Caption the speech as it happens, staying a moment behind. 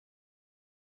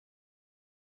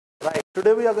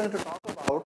Today we are going to talk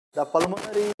about the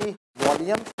pulmonary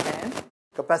volumes and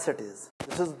capacities.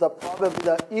 This is probably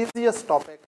the easiest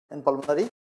topic in pulmonary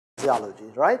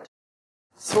physiology, right?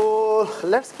 So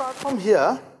let's start from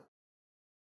here.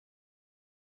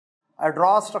 I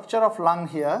draw a structure of lung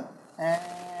here,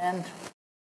 and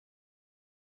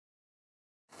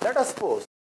let us suppose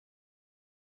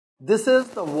this is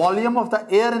the volume of the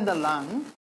air in the lung.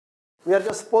 We are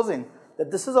just supposing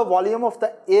that this is a volume of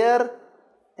the air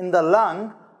in the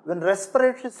lung when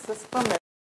respiratory system is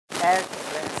at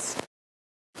rest.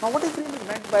 Now, what is really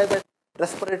meant by that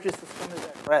respiratory system is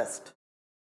at rest?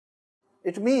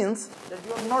 It means that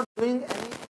you are not doing any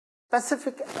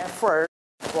specific effort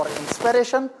for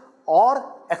inspiration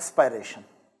or expiration,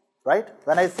 right?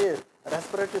 When I say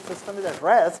respiratory system is at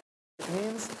rest, it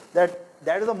means that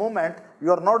that is the moment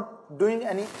you are not doing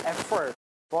any effort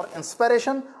for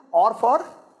inspiration or for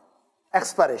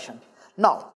expiration.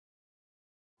 Now,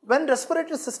 when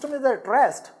respiratory system is at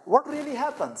rest, what really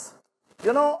happens?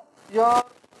 You know, your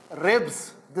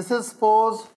ribs, this is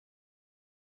suppose,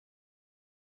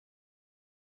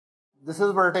 this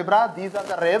is vertebra, these are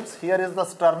the ribs, here is the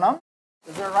sternum,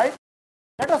 is that right?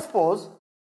 Let us suppose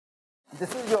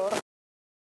this is your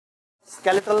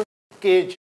skeletal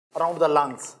cage around the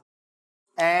lungs,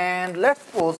 and let's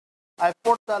suppose I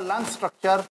put the lung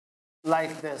structure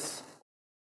like this.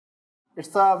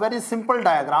 It's a very simple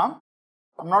diagram.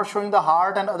 I'm not showing the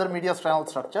heart and other mediastinal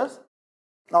structures.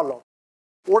 Now look,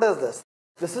 what is this?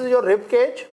 This is your rib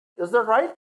cage, is that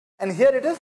right? And here it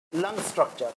is lung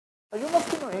structure. Now you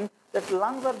must be knowing that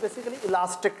lungs are basically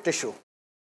elastic tissue,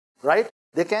 right?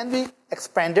 They can be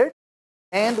expanded,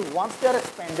 and once they are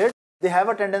expanded, they have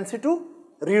a tendency to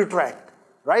retract,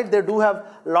 right? They do have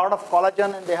a lot of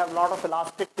collagen and they have a lot of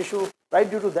elastic tissue, right?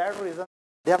 Due to that reason,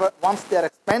 once they are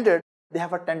expanded, they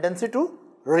have a tendency to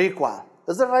recoil.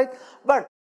 Is that right? But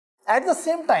at the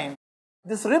same time,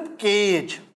 this rib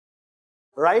cage,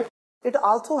 right, it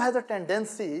also has a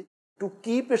tendency to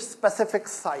keep its specific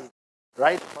size,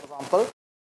 right? For example,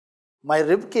 my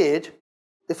rib cage,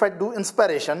 if I do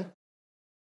inspiration,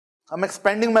 I'm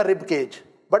expanding my rib cage,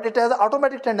 but it has an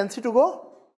automatic tendency to go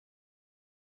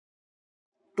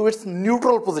to its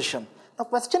neutral position. Now,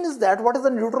 question is that what is the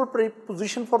neutral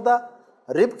position for the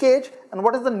rib cage and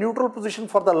what is the neutral position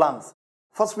for the lungs?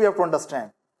 First, we have to understand.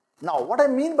 Now, what I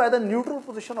mean by the neutral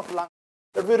position of lungs,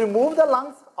 that we remove the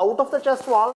lungs out of the chest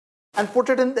wall and put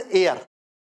it in the air.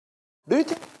 Do you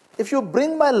think if you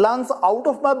bring my lungs out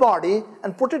of my body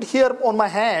and put it here on my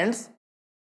hands,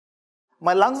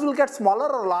 my lungs will get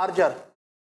smaller or larger?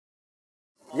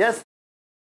 Yes.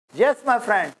 Yes, my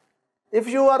friend. If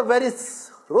you are very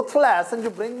ruthless and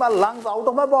you bring my lungs out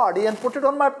of my body and put it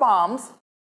on my palms,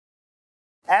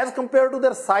 as compared to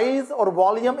their size or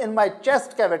volume in my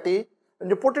chest cavity, when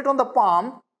you put it on the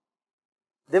palm,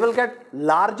 they will get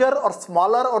larger or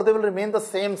smaller, or they will remain the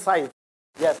same size.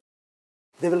 Yes,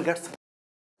 they will get smaller.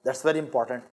 That's very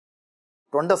important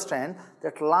to understand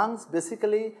that lungs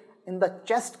basically in the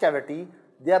chest cavity,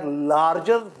 they are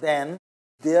larger than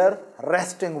their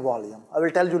resting volume. I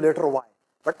will tell you later why.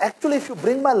 But actually, if you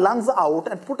bring my lungs out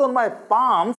and put on my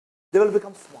palms, they will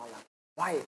become smaller.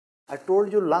 Why? I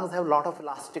told you lungs have a lot of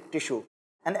elastic tissue,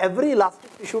 and every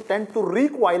elastic tissue tends to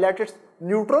recoil at its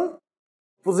neutral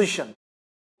position.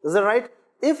 Is that right?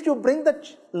 If you bring the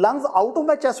lungs out of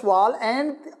my chest wall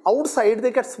and outside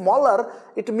they get smaller,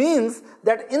 it means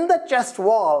that in the chest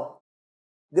wall,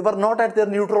 they were not at their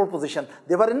neutral position.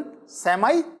 They were in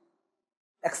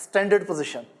semi-extended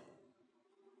position,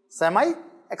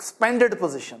 semi-expanded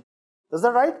position. Is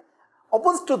that right?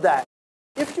 Opposite to that,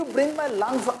 if you bring my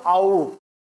lungs out,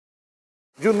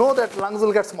 you know that lungs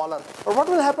will get smaller. But what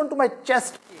will happen to my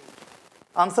chest cage?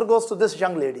 Answer goes to this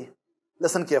young lady.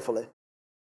 Listen carefully.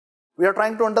 We are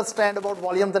trying to understand about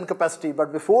volumes and capacity,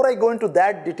 but before I go into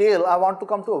that detail, I want to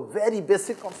come to a very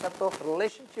basic concept of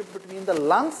relationship between the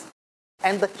lungs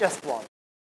and the chest wall.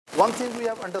 One thing we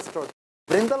have understood,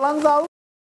 bring the lungs out,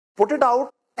 put it out,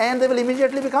 and they will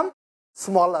immediately become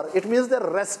smaller. It means their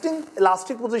resting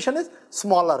elastic position is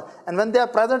smaller. And when they are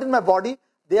present in my body,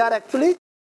 they are actually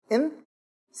in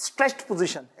stretched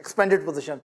position, expanded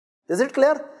position. Is it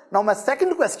clear? Now my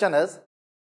second question is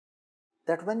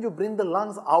that when you bring the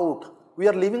lungs out, we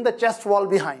are leaving the chest wall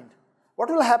behind. What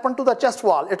will happen to the chest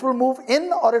wall? It will move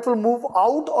in, or it will move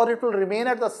out, or it will remain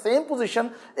at the same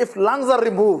position if lungs are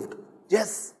removed.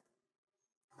 Yes.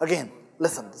 Again,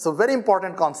 listen, it's a very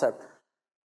important concept.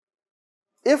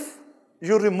 If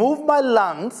you remove my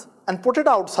lungs and put it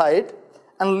outside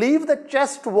and leave the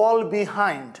chest wall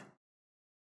behind,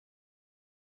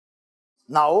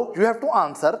 now you have to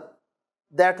answer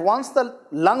that once the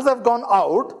lungs have gone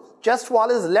out, chest wall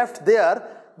is left there,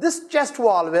 this chest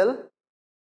wall will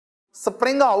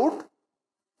spring out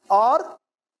or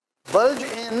bulge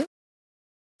in,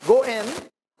 go in,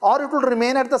 or it will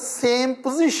remain at the same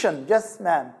position. Yes,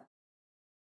 ma'am.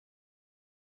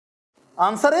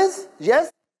 Answer is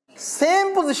yes,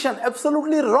 same position.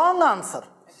 Absolutely wrong answer.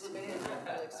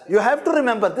 You have to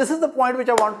remember, this is the point which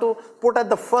I want to put at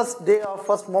the first day or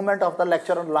first moment of the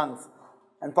lecture on lungs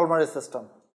and pulmonary system.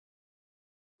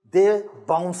 They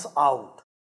bounce out.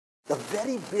 The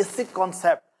very basic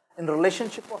concept in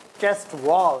relationship of chest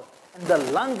wall and the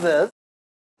lungs is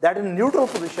that in neutral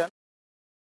position,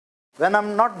 when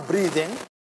I'm not breathing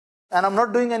and I'm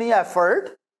not doing any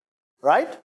effort,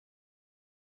 right?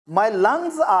 My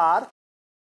lungs are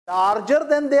larger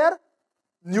than their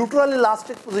neutral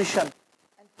elastic position.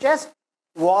 And chest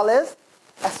wall is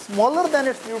smaller than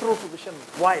its neutral position.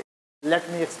 Why? Let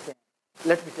me explain.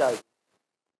 Let me tell you.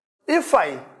 If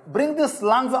I bring this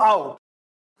lungs out,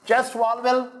 chest wall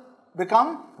will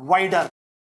become wider.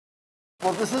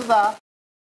 So this is the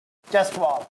chest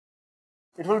wall.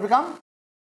 It will become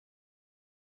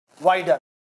wider.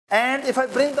 And if I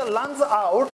bring the lungs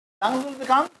out, lungs will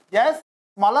become, yes,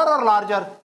 smaller or larger?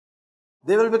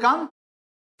 They will become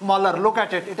smaller. Look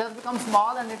at it. It has become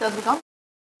small and it has become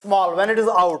small when it is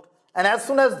out. And as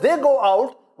soon as they go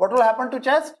out, what will happen to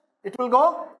chest? It will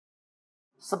go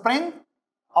spring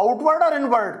outward or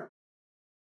inward?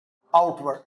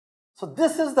 Outward. So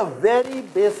this is the very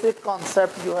basic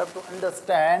concept you have to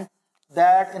understand,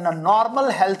 that in a normal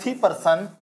healthy person,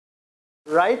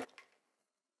 right,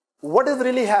 what is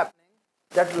really happening?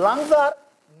 That lungs are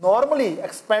normally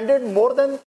expanded more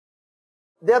than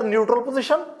their neutral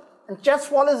position and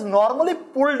chest wall is normally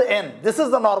pulled in. This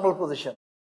is the normal position.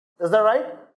 Is that right?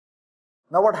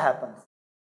 Now what happens?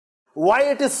 Why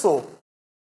it is so?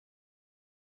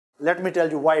 Let me tell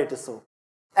you why it is so.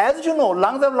 As you know,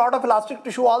 lungs have a lot of elastic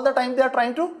tissue. All the time they are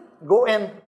trying to go in.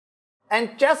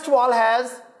 And chest wall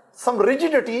has some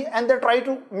rigidity and they try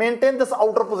to maintain this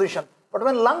outer position. But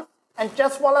when lungs and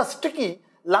chest wall are sticky,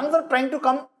 lungs are trying to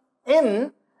come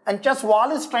in and chest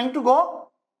wall is trying to go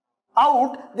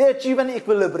out, they achieve an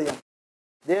equilibrium.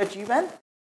 They achieve an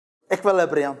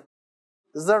equilibrium.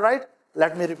 Is that right?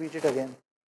 Let me repeat it again.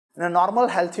 In a normal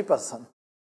healthy person,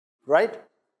 right?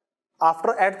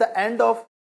 At the end of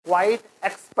quiet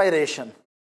expiration,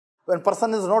 when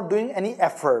person is not doing any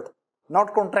effort,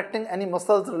 not contracting any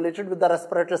muscles related with the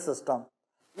respiratory system,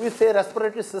 we say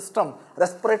respiratory system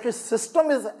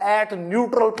is at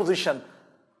neutral position.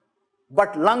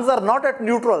 But lungs are not at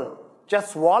neutral.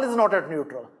 Chest wall is not at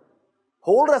neutral.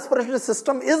 Whole respiratory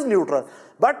system is neutral.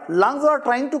 But lungs are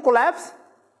trying to collapse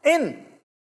in.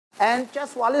 And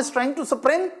chest wall is trying to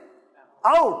spring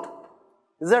out.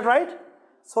 Is that right?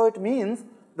 So it means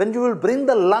when you will bring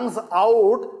the lungs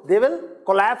out, they will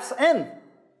collapse in.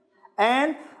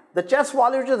 And the chest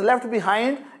wall which is left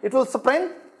behind, it will spring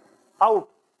out.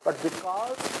 But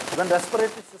because when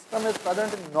respiratory system is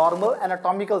present in normal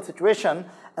anatomical situation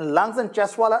and lungs and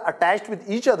chest wall are attached with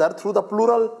each other through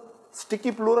the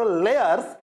sticky pleural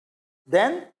layers,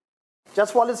 then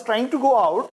chest wall is trying to go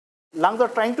out, lungs are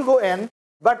trying to go in,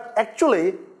 but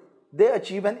actually they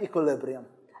achieve an equilibrium.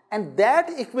 And that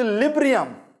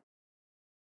equilibrium,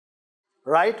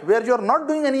 right, where you are not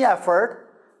doing any effort,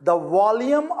 the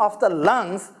volume of the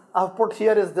lungs I have put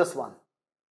here is this one.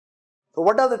 So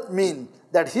what does it mean?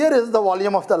 That here is the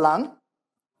volume of the lung.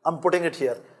 I'm putting it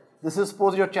here. This is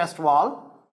suppose your chest wall.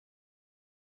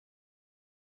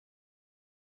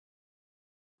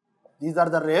 These are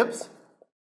the ribs.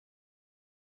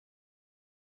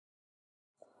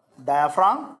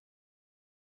 Diaphragm.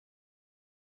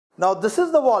 Now this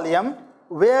is the volume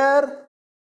where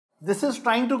this is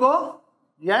trying to go,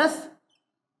 yes,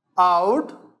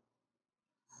 out,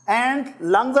 and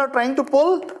lungs are trying to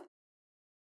pull,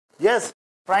 yes,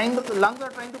 lungs are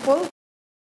trying to pull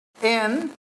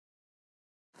in.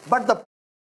 But the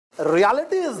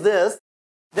reality is this,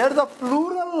 there is a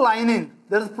pleural lining,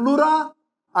 there is pleura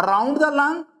around the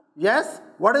lung, yes.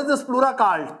 What is this pleura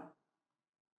called?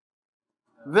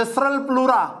 Visceral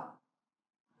pleura,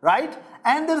 right?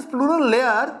 And there is pleural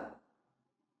layer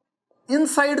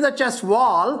inside the chest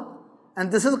wall,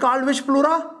 and this is called which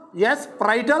pleura? Yes,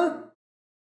 parietal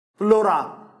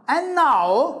pleura. And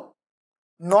now,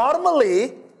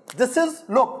 normally, this is,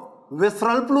 look,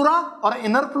 visceral pleura or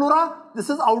inner pleura, this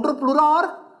is outer pleura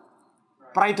or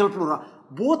parietal pleura.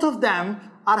 Both of them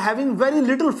are having very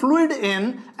little fluid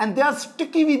in and they are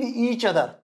sticky with each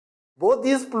other. Both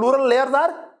these pleural layers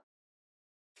are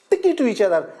sticky to each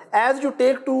other. As you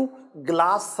take two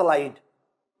glass slide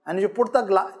and you put the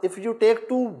glass, if you take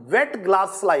two wet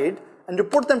glass slide and you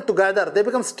put them together, they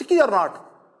become sticky or not?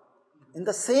 In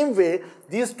the same way,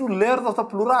 these two layers of the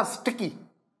pleura are sticky.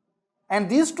 And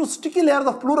these two sticky layers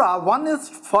of pleura, one is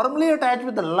firmly attached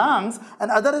with the lungs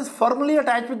and other is firmly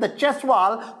attached with the chest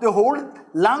wall. They hold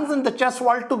lungs and the chest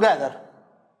wall together.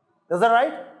 Is that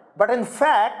right? But in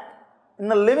fact,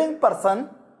 in a living person,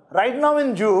 right now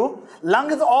in Jew,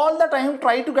 lung is all the time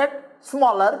trying to get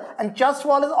smaller and chest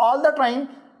wall is all the time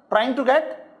trying to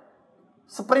get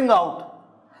spring out.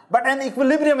 But an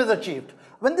equilibrium is achieved.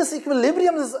 When this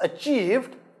equilibrium is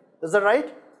achieved, is that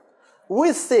right?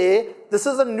 We say this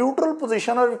is a neutral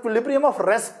position or equilibrium of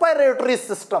respiratory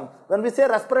system. When we say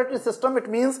respiratory system, it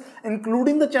means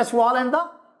including the chest wall and the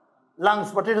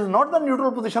lungs. But it is not the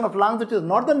neutral position of lungs, it is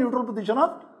not the neutral position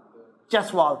of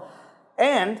chest wall.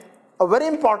 And a very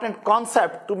important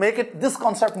concept to make this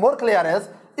concept more clear is,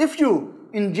 if you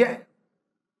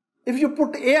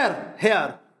put air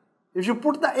here, if you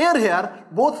put the air here,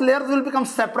 both layers will become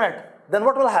separate. Then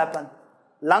what will happen?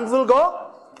 Lungs will go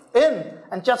in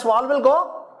and chest wall will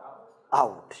go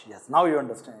out. Yes, now you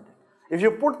understand it. If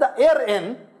you put the air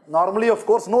in, normally of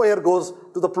course no air goes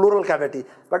to the pleural cavity.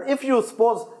 But if you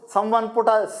suppose someone put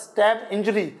a stab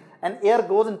injury and air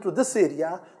goes into this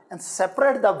area and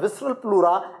separate the visceral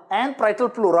pleura and parietal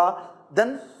pleura,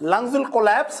 then lungs will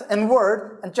collapse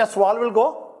inward and chest wall will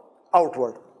go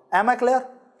outward. Am I clear?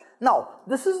 Now,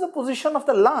 this is the position of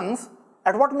the lungs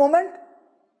at what moment?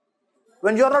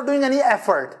 When you are not doing any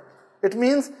effort. It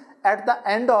means at the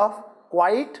end of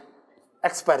quiet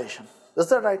expiration. Is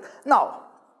that right? Now,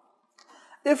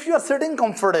 if you are sitting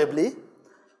comfortably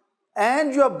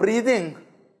and you are breathing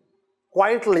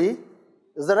quietly,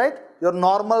 is that right? Your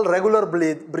normal regular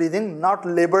breathing, not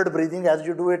labored breathing as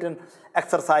you do it in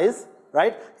exercise,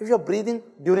 right? If you are breathing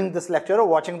during this lecture or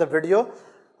watching the video,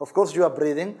 of course you are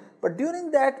breathing. But during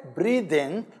that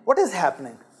breathing, what is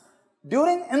happening?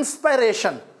 During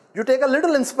inspiration, you take a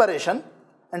little inspiration,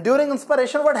 and during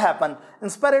inspiration, what happens?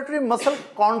 Inspiratory muscle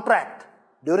contract.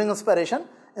 During inspiration,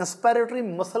 inspiratory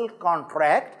muscle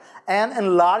contract and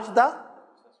enlarge the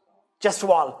chest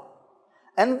wall.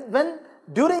 And when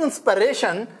during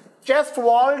inspiration, chest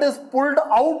wall is pulled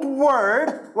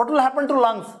outward, what will happen to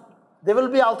lungs? They will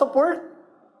be also pulled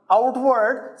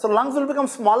outward. So lungs will become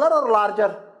smaller or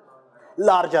larger?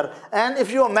 Larger. And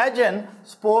if you imagine,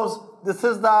 suppose this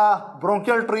is the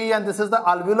bronchial tree and this is the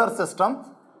alveolar system.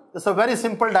 It's a very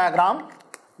simple diagram.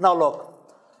 Now look,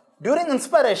 during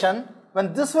inspiration,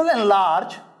 when this will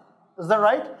enlarge, is that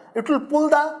right? It will pull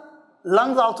the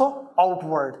lungs also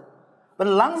outward.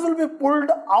 When lungs will be pulled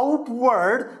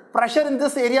outward, pressure in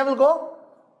this area will go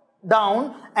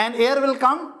down and air will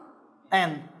come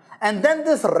in. And then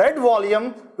this red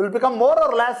volume will become more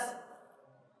or less.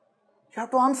 You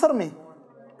have to answer me.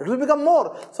 It will become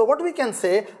more. So what we can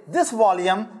say, this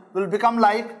volume will become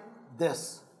like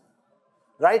this.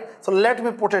 Right? So let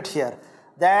me put it here.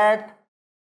 That,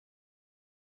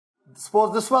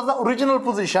 suppose this was the original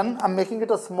position. I'm making it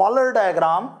a smaller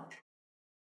diagram.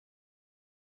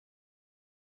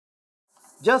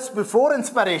 Just before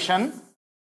inspiration,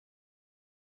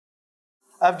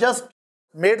 I've just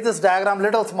made this diagram a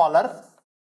little smaller.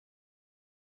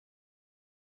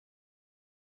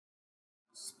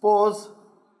 Suppose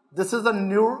this is the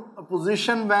new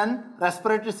position when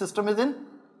respiratory system is in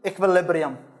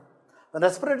equilibrium. When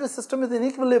respiratory system is in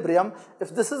equilibrium,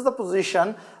 if this is the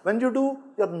position, when you do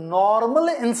your normal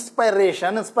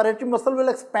inspiration, inspiratory muscle will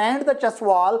expand the chest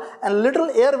wall and little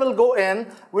air will go in,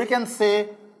 we can say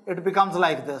it becomes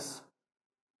like this.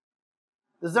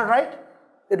 Is that right?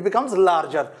 It becomes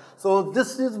larger. So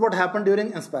this is what happened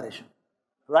during inspiration,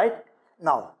 right?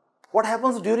 Now, what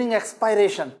happens during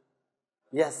expiration?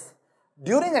 Yes.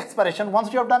 During expiration,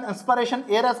 once you have done inspiration,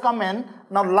 air has come in,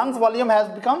 now lungs volume has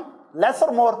become less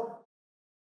or more?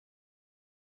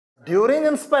 During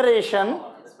inspiration,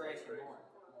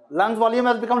 lungs volume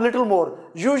has become little more.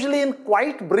 Usually in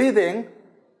quiet breathing,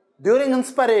 during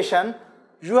inspiration,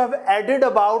 you have added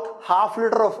about half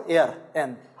liter of air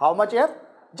in. How much air?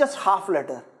 Just half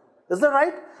liter. Is that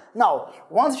right? Now,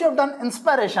 once you have done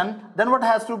inspiration, then what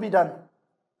has to be done?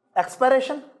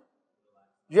 Expiration.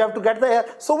 You have to get the air.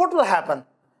 So what will happen?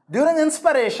 During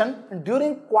inspiration,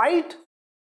 during quiet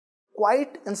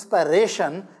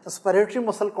inspiration, inspiratory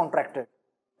muscle contracted,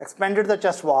 expanded the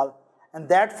chest wall, and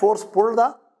that force pulled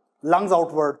the lungs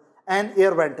outward and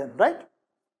air went in, right?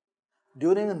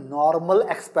 During normal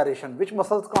expiration, which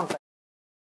muscles contract?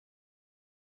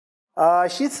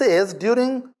 She says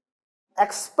during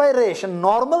expiration,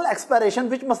 normal expiration,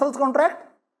 which muscles contract?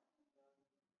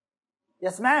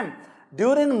 Yes, ma'am.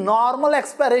 During normal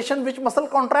expiration, which muscle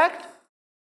contract?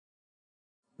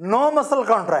 No muscle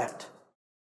contract.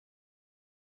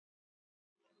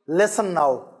 Listen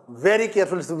now, very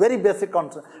carefully, it's a very basic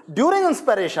concept. During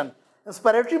inspiration,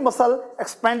 inspiratory muscle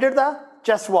expanded the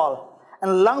chest wall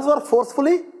and lungs were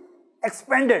forcefully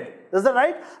expanded. Is that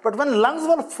right? But when lungs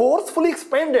were forcefully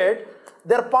expanded,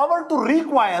 their power to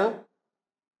recoil,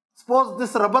 suppose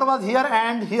this rubber was here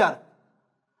and here.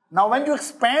 Now when you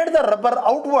expand the rubber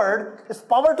outward, its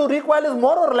power to recoil is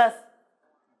more or less?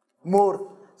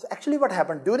 More. So actually what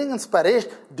happened during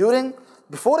inspiration,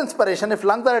 before inspiration, if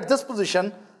lungs are at this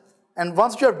position, and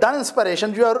once you have done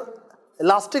inspiration, your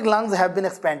elastic lungs have been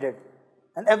expanded.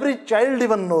 And every child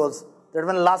even knows that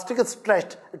when elastic is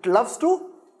stretched, it loves to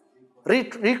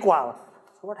recoil.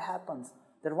 So what happens?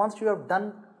 That once you have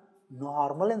done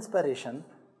normal inspiration,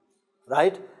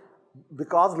 right?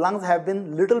 Because lungs have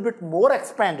been little bit more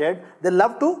expanded, they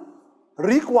love to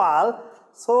recoil.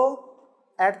 So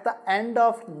at the end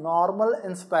of normal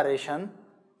inspiration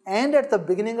and at the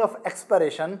beginning of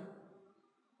expiration,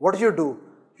 what do?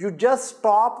 You just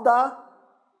stop the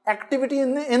activity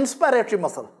in the inspiratory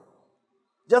muscle.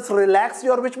 Just relax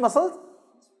your which muscles?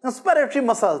 Inspiratory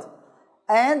muscles.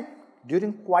 And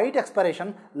during quiet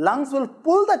expiration, lungs will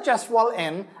pull the chest wall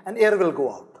in and air will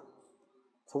go out.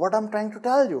 So what I'm trying to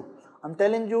tell you? I'm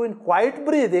telling you in quiet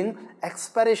breathing,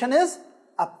 expiration is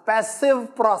a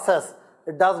passive process.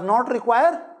 It does not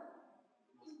require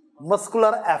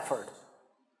muscular effort.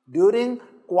 During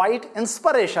quiet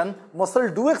inspiration, muscle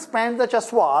do expand the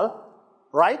chest wall,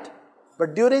 right?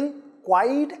 But during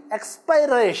quiet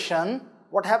expiration,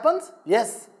 what happens?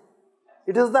 Yes,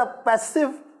 it is the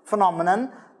passive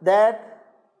phenomenon that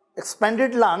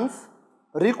expanded lungs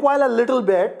recoil a little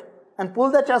bit and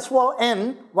pull the chest wall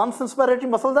in once inspiratory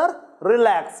muscles are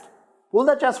relaxed. Pull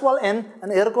the chest wall in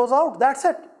and air goes out. That's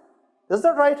it. Is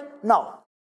that right? Now,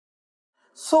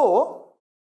 so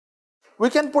we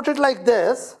can put it like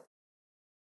this.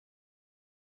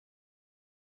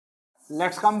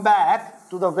 Let's come back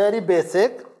to the very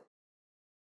basic.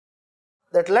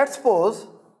 That let's suppose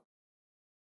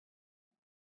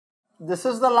this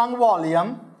is the lung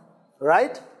volume,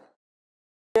 right?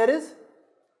 Here is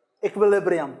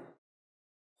equilibrium.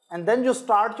 And then you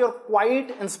start your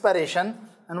quiet inspiration,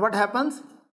 and what happens?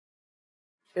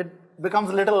 It becomes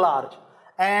a little large.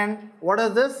 And what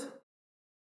is this?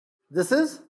 This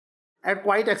is at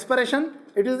quiet expiration,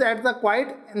 it is at the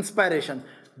quiet inspiration.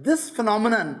 This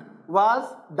phenomenon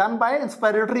was done by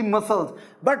inspiratory muscles.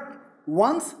 But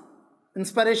once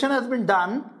inspiration has been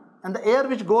done and the air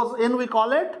which goes in, we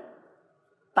call it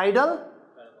tidal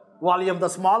volume. The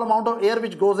small amount of air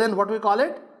which goes in, what we call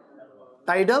it?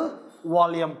 Tidal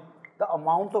volume. The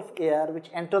amount of air which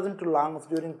enters into lungs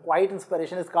during quiet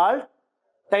inspiration is called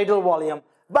tidal volume.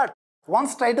 But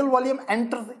once tidal volume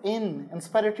enters in,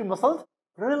 inspiratory muscles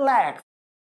relax.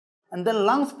 And then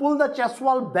lungs pull the chest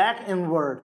wall back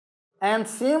inward. And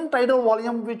same tidal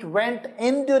volume which went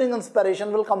in during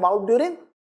inspiration will come out during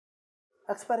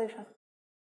expiration.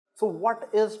 So what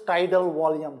is tidal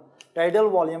volume? Tidal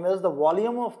volume is the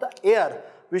volume of the air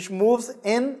which moves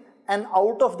in and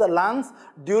out of the lungs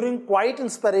during quiet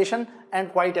inspiration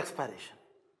and quiet expiration.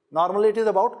 Normally it is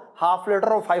about half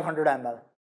liter or 500 ml.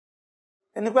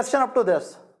 Any question up to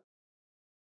this?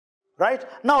 Right?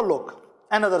 Now look,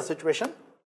 another situation.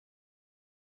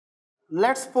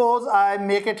 Let's suppose I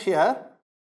make it here.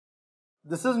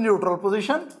 This is neutral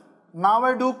position. Now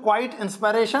I do quiet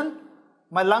inspiration.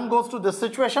 My lung goes to this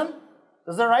situation.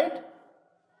 Is that right?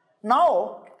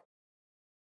 Now,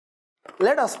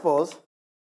 let us suppose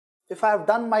if I have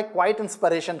done my quiet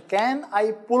inspiration, can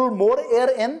I pull more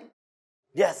air in?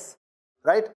 Yes.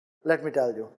 Right? Let me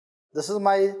tell you. This is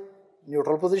my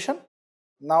neutral position.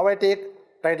 Now I take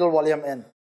tidal volume in.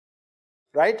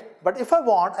 Right? But if I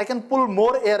want, I can pull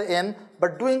more air in,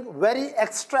 but doing very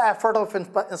extra effort of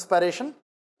inspiration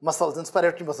muscles,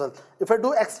 inspiratory muscles. If I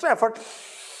do extra effort,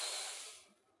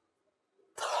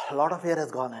 a lot of air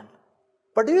has gone in.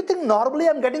 But do you think normally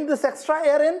I'm getting this extra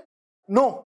air in?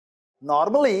 No.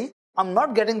 Normally, I'm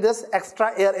not getting this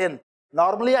extra air in.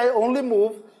 Normally, I only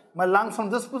move my lungs from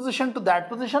this position to that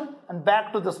position and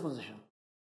back to this position.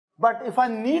 But if I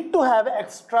need to have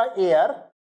extra air,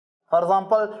 for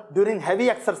example, during heavy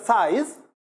exercise,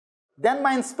 then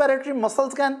my inspiratory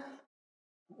muscles can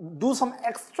do some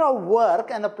extra work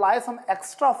and apply some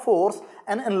extra force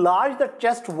and enlarge the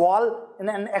chest wall in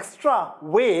an extra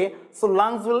way, so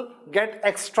lungs will get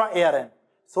extra air in.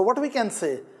 So what we can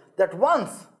say, that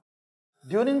once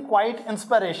during quiet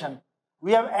inspiration,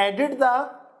 we have added the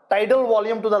tidal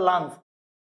volume to the lungs.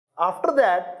 After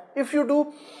that, if you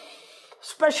do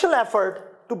special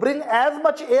effort to bring as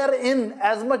much air in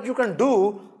as much you can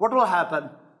do, what will happen?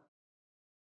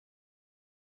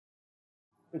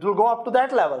 It will go up to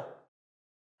that level.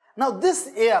 Now this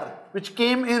air which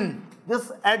came in,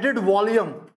 this added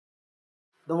volume,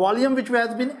 the volume which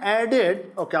has been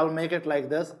added, okay, I'll make it like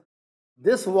this.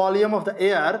 This volume of the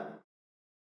air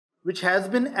which has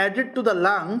been added to the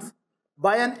lungs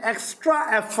by an extra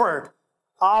effort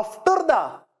after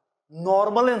the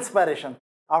normal inspiration,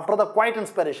 after the quiet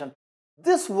inspiration.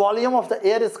 This volume of the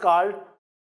air is called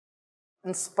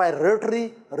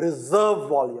inspiratory reserve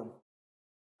volume.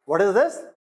 What is this?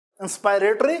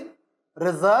 Inspiratory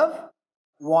reserve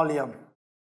volume.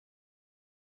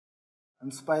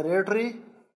 Inspiratory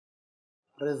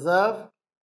reserve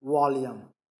volume.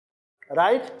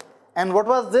 Right? And what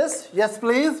was this? Yes,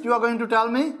 please, you are going to tell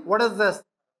me. What is this?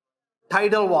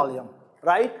 Tidal volume.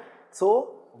 Right?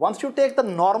 So, once you take the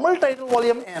normal tidal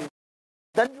volume in,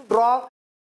 then you draw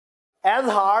as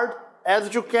hard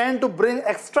as you can to bring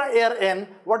extra air in.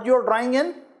 What you are drawing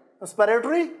in?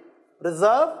 Inspiratory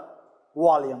reserve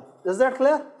volume. Is that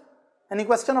clear? Any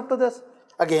question up to this?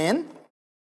 Again.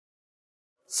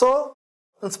 So,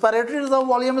 inspiratory reserve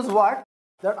volume is what?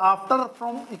 That after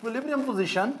from equilibrium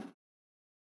position,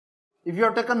 if you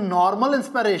have taken normal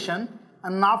inspiration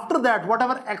and after that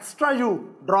whatever extra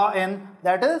you draw in,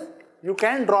 that is, you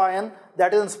can draw in,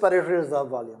 that is inspiratory reserve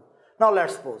volume. Now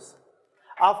let's suppose,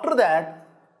 after that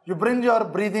you bring your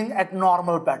breathing at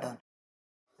normal pattern.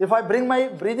 If I bring my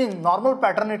breathing normal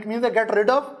pattern, it means I get rid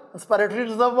of inspiratory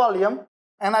reserve volume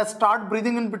and I start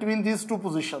breathing in between these two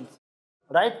positions,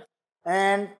 right?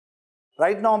 And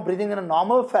right now I'm breathing in a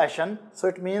normal fashion, so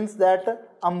it means that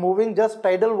I'm moving just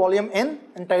tidal volume in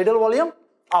and tidal volume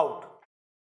out,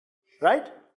 right?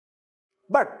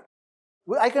 But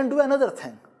I can do another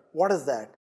thing. What is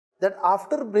that? That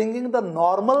after bringing the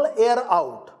normal air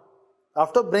out,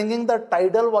 after bringing the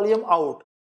tidal volume out,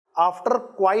 after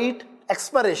quiet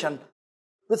expiration,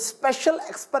 with special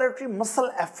expiratory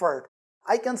muscle effort,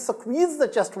 I can squeeze the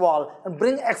chest wall and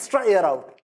bring extra air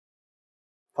out.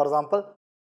 For example,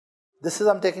 this is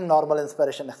I'm taking normal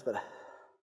inspiration, expiration.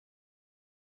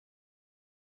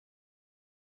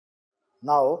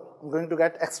 Now I'm going to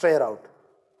get extra air out.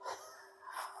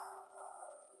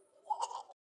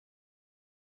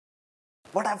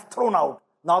 What I've thrown out.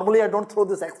 Normally I don't throw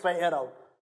this extra air out.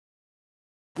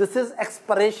 This is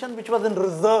expiration which was in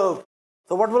reserve.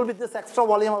 So what will be this extra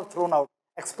volume I've thrown out?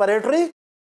 Expiratory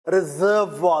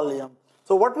reserve volume.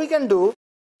 So what we can do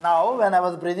now, when I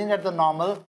was breathing at the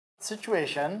normal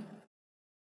situation,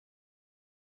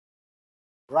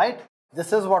 right?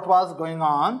 This is what was going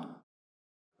on,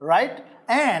 right?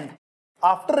 And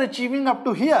after achieving up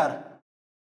to here,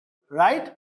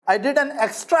 right? I did an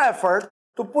extra effort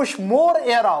to push more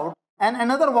air out and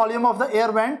another volume of the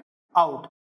air went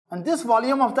out. And this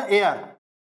volume of the air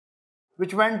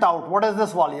which went out, what is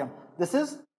this volume? This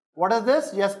is, what is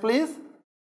this? Yes, please.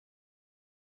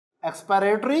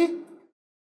 Expiratory.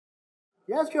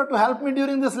 Yes, you have to help me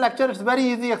during this lecture. It's very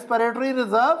easy. Expiratory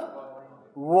reserve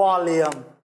volume.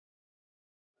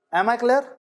 Am I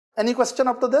clear? Any question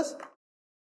up to this?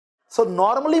 So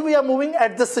normally we are moving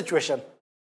at this situation,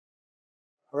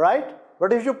 right?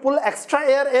 But if you pull extra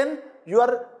air in, you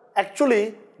are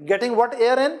actually getting what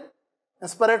air in?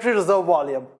 Inspiratory reserve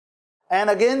volume. And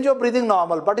again you are breathing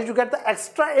normal. But if you get the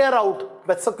extra air out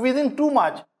by squeezing too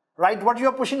much, right? What you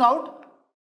are pushing out?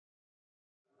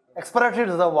 Expiratory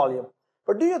reserve volume.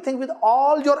 But do you think with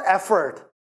all your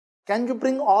effort, can you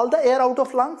bring all the air out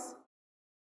of lungs?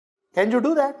 Can you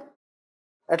do that?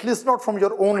 At least not from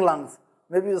your own lungs.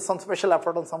 Maybe with some special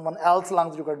effort on someone else's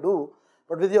lungs you can do.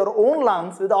 But with your own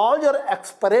lungs, with all your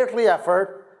expiratory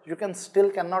effort, you still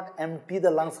cannot empty the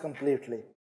lungs completely.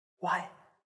 Why?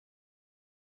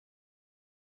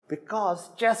 Because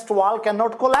chest wall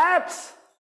cannot collapse.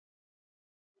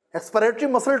 Expiratory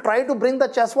muscle try to bring the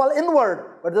chest wall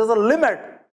inward, but there's a limit.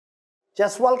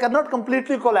 Chest wall cannot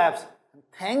completely collapse.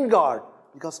 Thank God,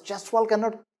 because chest wall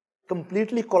cannot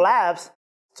completely collapse,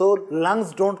 so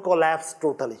lungs don't collapse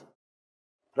totally.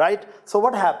 Right? So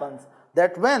what happens?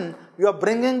 That when you are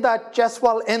bringing the chest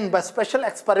wall in by special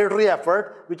expiratory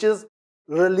effort, which is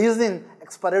releasing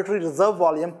expiratory reserve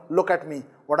volume, look at me.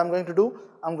 What I'm going to do?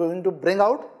 I'm going to bring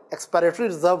out expiratory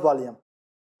reserve volume.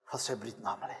 First I breathe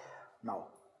normally. Now.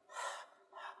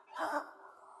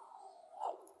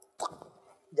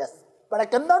 Yes. But I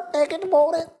cannot take it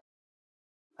more in.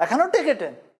 I cannot take it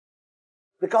in.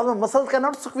 Because my muscles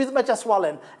cannot squeeze my chest wall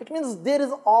in. It means there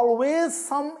is always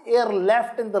some air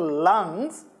left in the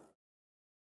lungs,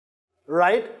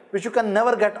 right, which you can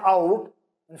never get out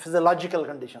in physiological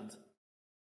conditions.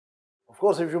 Of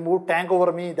course, if you move tank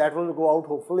over me, that will go out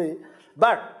hopefully.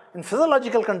 But in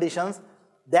physiological conditions,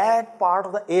 that part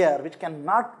of the air which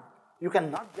you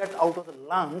cannot get out of the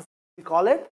lungs, we call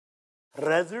it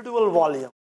residual volume.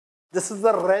 This is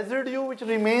the residue which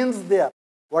remains there.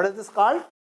 What is this called?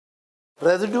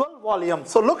 Residual volume.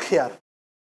 So look here.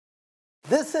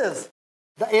 This is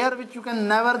the air which you can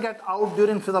never get out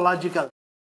during physiological.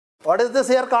 What is this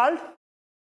air called?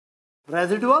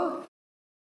 Residual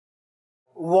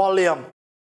volume.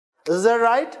 Is that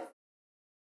right?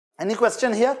 Any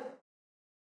question here?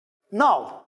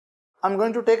 Now, I'm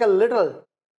going to take a little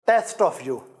test of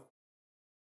you.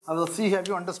 I will see have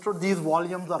you understood these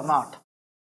volumes or not.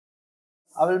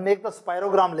 I will make the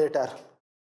spirogram later.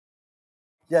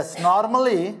 Yes,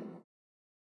 normally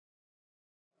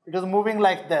it is moving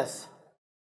like this,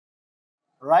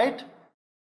 right?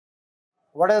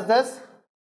 What is this?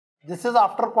 This is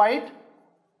after quiet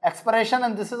expiration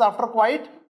and this is after quiet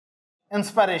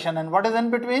inspiration. And what is in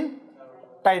between?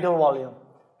 Tidal volume.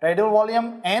 Tidal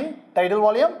volume in, tidal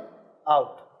volume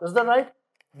out. Is that right?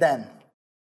 Then,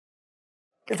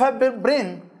 if I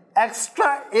bring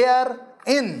extra air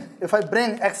in,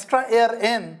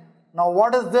 now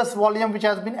what is this volume which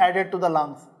has been added to the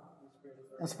lungs?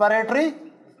 Inspiratory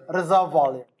reserve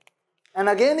volume. And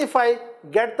again, if I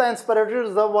get the inspiratory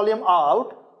reserve volume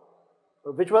out,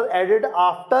 which was added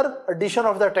after addition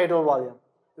of the tidal volume.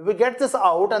 If we get this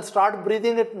out and start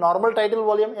breathing it normal tidal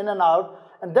volume in and out,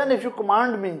 and then if you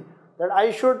command me that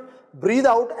I should breathe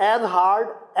out as hard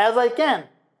as I can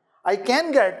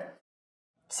get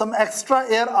some extra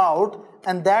air out,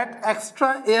 and that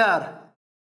extra air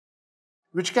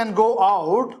which can go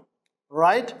out,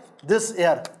 right, this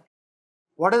air.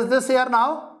 What is this air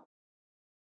now?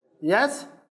 Yes,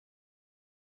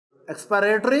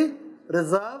 expiratory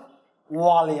reserve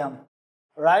volume,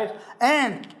 right?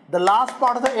 And the last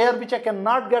part of the air which I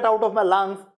cannot get out of my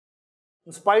lungs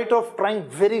in spite of trying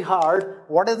very hard,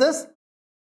 what is this?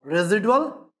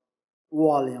 Residual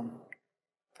volume.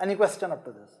 Any question up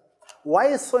to this? Why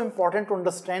is so important to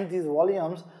understand these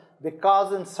volumes?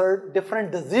 Because in certain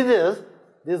different diseases,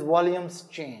 these volumes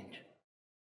change.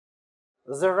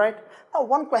 Is that right? Now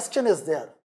one question is there.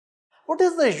 What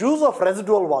is the use of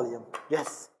residual volume?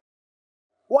 Yes.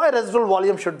 Why residual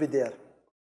volume should be there?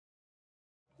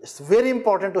 It's very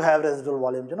important to have residual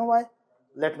volume. Do you know why?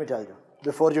 Let me tell you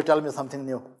before you tell me something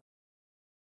new.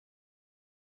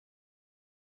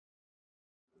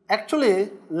 Actually,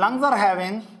 lungs are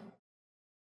having,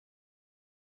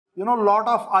 lot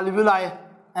of alveoli,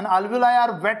 and alveoli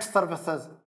are wet surfaces.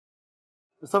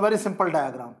 It's a very simple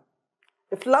diagram.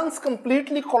 If lungs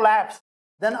completely collapse,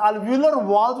 then alveolar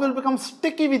walls will become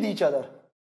sticky with each other.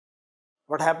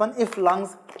 What happens if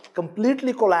lungs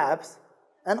completely collapse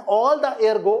and all the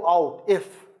air go out?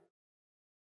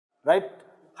 Right?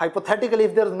 Hypothetically,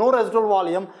 if there is no residual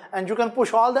volume and you can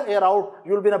push all the air out,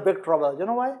 you will be in a big trouble. You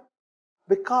know why?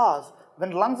 Because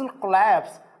when lungs will collapse,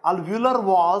 alveolar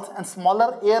walls and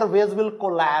smaller airways will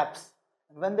collapse.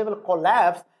 And when they will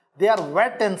collapse, they are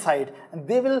wet inside and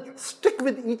they will stick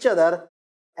with each other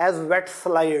as wet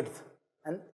slides.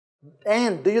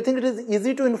 And do you think it is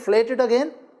easy to inflate it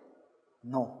again?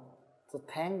 No. So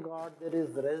thank God there is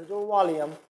residual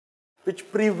volume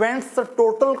which prevents the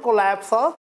total collapse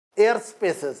of air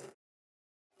spaces.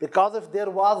 Because if there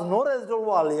was no residual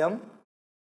volume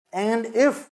and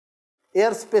if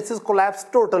air spaces collapse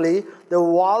totally, the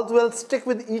walls will stick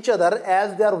with each other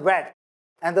as they are wet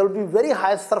and there will be very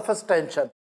high surface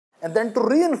tension. And then to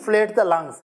re-inflate the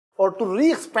lungs or to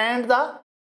re-expand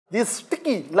these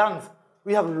sticky lungs,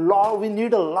 we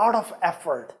need a lot of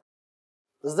effort.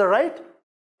 Is that right?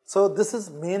 So this is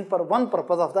one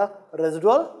purpose of the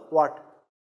residual what?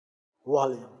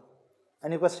 Volume.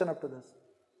 Any question up to this?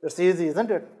 It's easy, isn't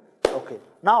it? Okay.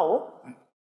 Now,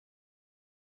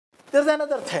 there's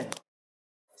another thing.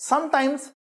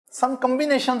 Sometimes some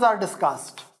combinations are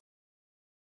discussed.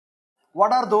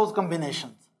 What are those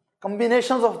combinations?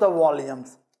 Combinations of the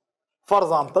volumes. For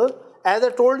example, as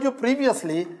I told you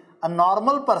previously, a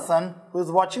normal person who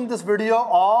is watching this video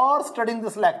or studying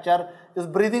this lecture is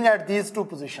breathing at these two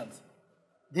positions.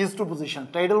 These two positions,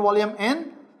 tidal volume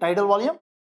in, tidal volume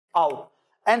out.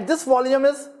 And this volume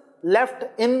is left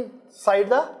inside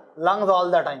the lungs all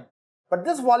the time. But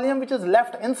this volume which is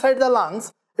left inside the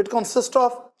lungs, it consists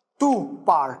of two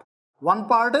parts. One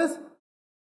part is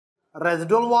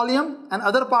residual volume and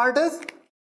other part is,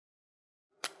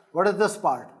 what is this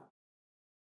part?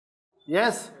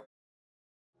 Yes,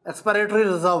 expiratory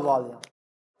reserve volume.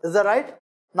 Is that right?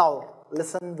 Now,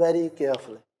 listen very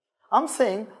carefully. I'm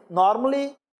saying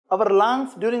normally our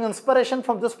lungs during inspiration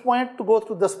from this point to go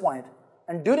to this point,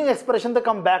 and during expiration they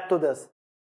come back to this.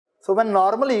 So when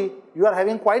normally you are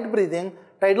having quiet breathing,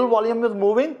 tidal volume is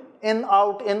moving in,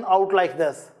 out like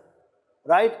this,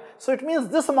 right? So it means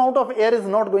this amount of air is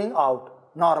not going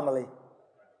out normally.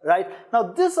 right? Now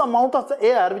this amount of the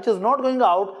air which is not going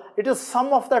out, it is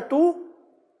sum of the two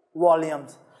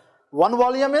volumes. One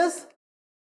volume is,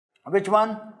 which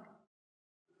one?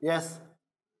 Yes,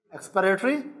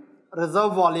 expiratory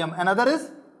reserve volume. Another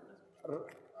is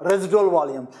residual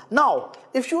volume. Now,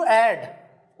 if you add,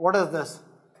 what is this?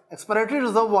 Expiratory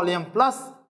reserve volume plus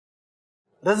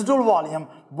residual volume,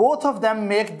 both of them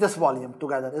make this volume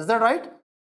together. Is that right?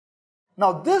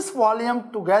 Now, this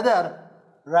volume together,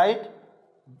 right?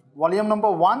 Volume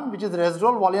number 1, which is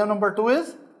residual, volume number 2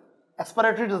 is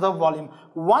expiratory reserve volume.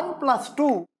 1 plus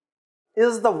 2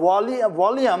 is the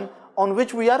volume on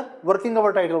which we are working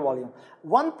our tidal volume.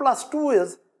 1 plus 2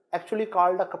 is actually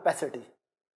called a capacity.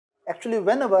 Actually,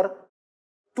 whenever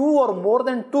 2 or more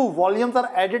than 2 volumes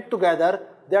are added together,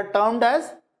 they are termed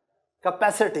as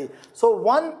capacity. So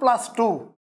 1 plus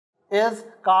 2 is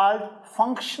called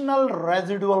functional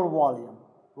residual volume.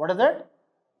 What is it?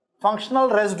 Functional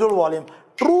residual volume.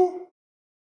 True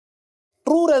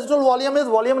residual volume is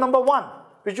volume number 1,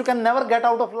 which you can never get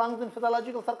out of lungs in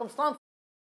physiological circumstances.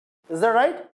 Is that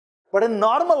right? But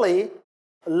normally,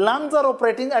 lungs are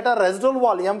operating at a residual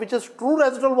volume, which is true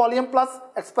residual volume plus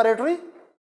expiratory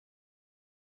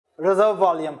reserve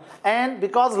volume. And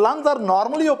because lungs are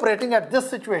normally operating at this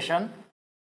situation,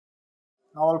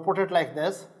 now I'll put it like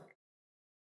this.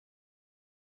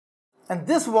 And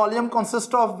this volume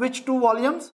consists of which two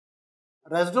volumes?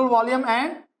 Residual volume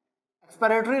and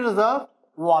expiratory reserve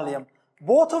volume.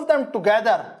 Both of them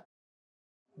together,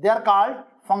 they are called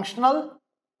functional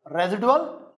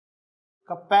residual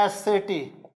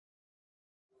capacity.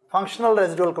 Functional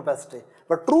residual capacity.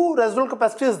 But true residual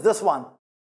capacity is this one,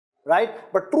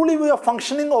 right? But truly we are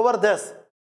functioning over this.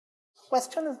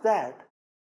 Question is that,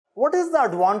 what is the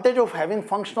advantage of having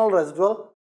functional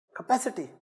residual capacity?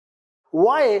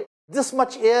 Why this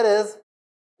much air is,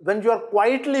 when you are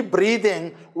quietly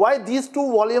breathing, why these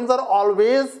two volumes are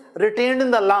always retained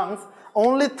in the lungs,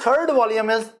 only third volume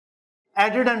is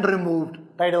added and removed,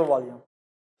 tidal volume.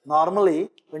 Normally,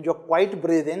 when you are quiet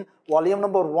breathing, volume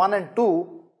number 1 and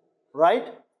 2,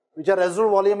 right, which are residual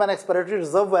volume and expiratory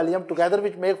reserve volume together,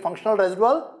 which make functional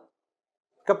residual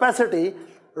capacity,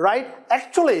 right?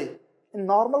 Actually, in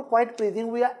normal quiet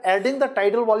breathing, we are adding the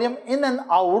tidal volume in and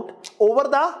out over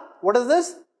the, what is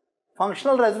this?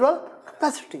 Functional residual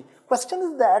capacity. Question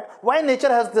is that, why nature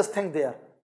has this thing there?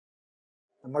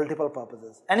 Multiple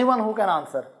purposes. Anyone who can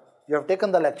answer? You have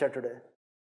taken the lecture today.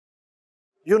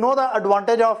 You know the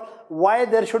advantage of why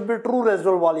there should be true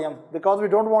residual volume, because we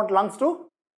don't want lungs to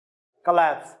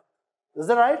collapse. Is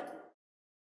that right?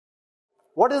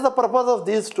 What is the purpose of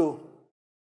these two?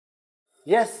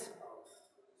 Yes?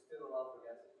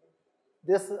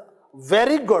 This,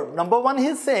 very good. Number 1, he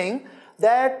is saying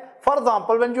that, for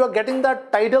example, when you are getting the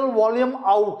tidal volume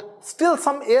out, still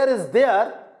some air is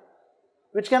there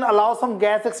which can allow some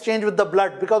gas exchange with the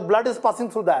blood, because blood is passing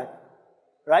through that.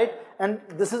 Right? And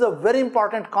this is a very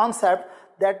important concept,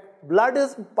 that blood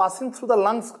is passing through the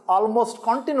lungs almost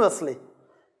continuously.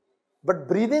 But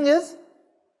breathing is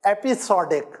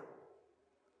episodic.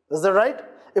 Is that right?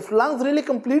 If lungs really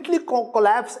completely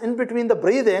collapse in between the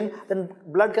breathing, then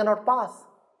blood cannot pass.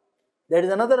 There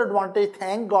is another advantage.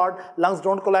 Thank God lungs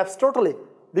don't collapse totally.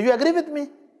 Do you agree with me?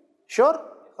 Sure?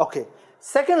 Okay.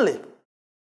 Secondly,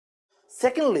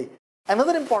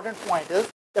 another important point is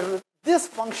that this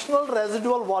functional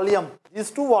residual volume,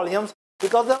 these two volumes,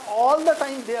 because they are all the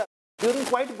time there during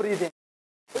quiet breathing.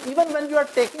 So even when you are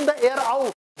taking the air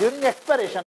out during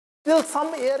expiration, still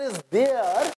some air is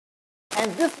there,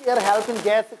 and this air helps in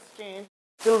gas exchange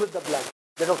still with the blood.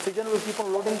 That oxygen will keep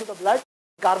on loading to the blood,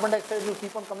 carbon dioxide will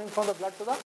keep on coming from the blood to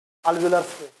the alveolar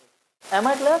spaces. Am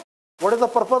I clear? What is the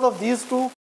purpose of these two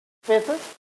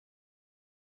spaces?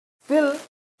 Still,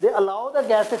 they allow the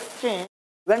gas exchange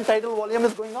when tidal volume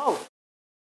is going out.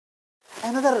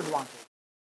 Another advantage.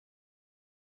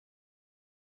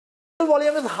 Tidal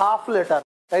volume is half liter.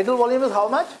 Tidal volume is how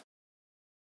much?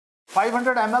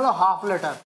 500 ml or half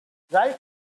liter. Right?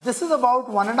 This is about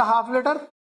 1.5 liter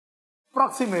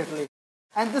approximately.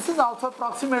 And this is also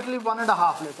approximately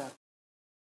 1.5 liter.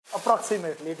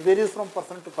 Approximately. It varies from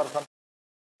person to person.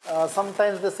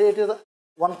 Sometimes they say it is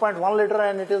 1.1 liter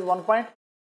and it is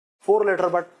 1.4 liter,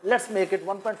 but let's make it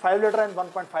 1.5 liter and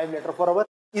 1.5 liter for our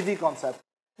easy concept.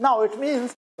 Now it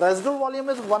means residual volume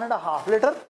is 1.5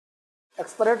 liter,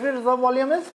 expiratory reserve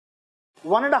volume is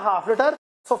 1.5 liter.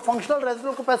 So functional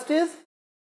residual capacity is,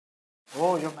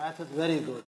 oh, your math is very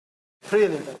good, 3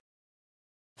 liter.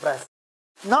 Press.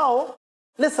 Now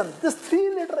listen, this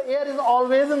 3 liter air is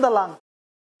always in the lung.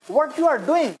 What you are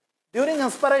doing during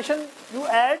inspiration, you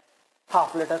add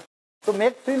half liter. So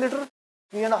make 3 liter,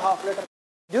 3.5 liter.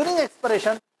 During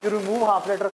expiration, you remove half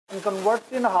liter and convert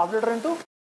in a half liter into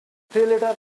 3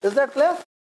 liter. Is that clear?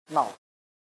 Now,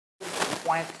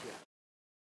 point here.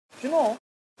 You know,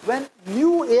 when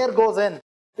new air goes in,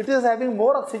 it is having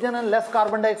more oxygen and less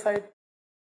carbon dioxide.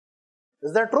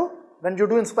 Is that true? When you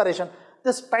do inspiration,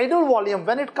 this tidal volume,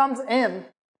 when it comes in,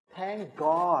 thank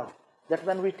God that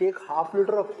when we take half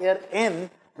liter of air in,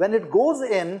 when it goes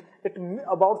in,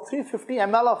 about 350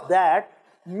 ml of that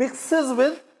mixes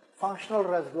with functional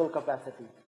residual capacity.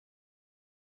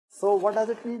 So what does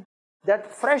it mean?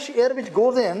 That fresh air which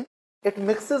goes in, it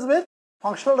mixes with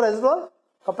functional residual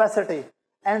capacity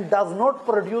and does not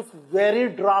produce very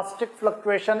drastic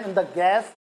fluctuation in the gas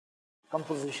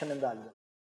composition in the alveoli.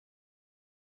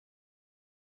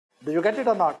 Do you get it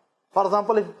or not? For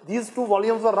example, if these two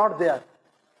volumes were not there,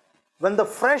 when the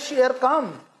fresh air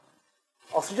comes,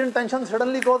 oxygen tension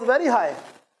suddenly goes very high.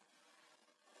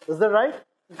 Is that right?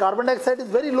 Carbon dioxide is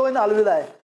very low in alveoli,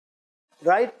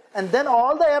 right? And then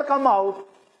all the air come out,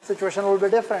 situation will be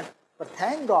different. But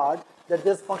thank God that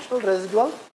there is functional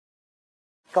residual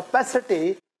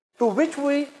capacity to which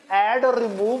we add or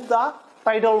remove the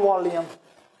tidal volume.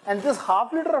 And this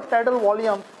half liter of tidal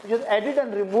volume which is added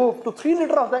and removed to 3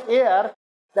 liter of the air,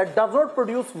 that does not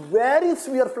produce very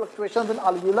severe fluctuations in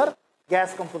alveolar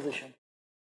gas composition.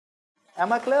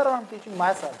 Am I clear or I am teaching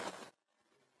myself?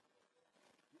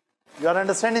 You are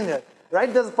understanding it,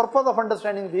 right? There is a purpose of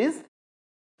understanding these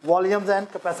volumes and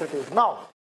capacities. Now,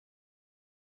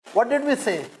 what did we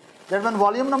say? That when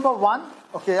volume number 1,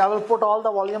 okay, I will put all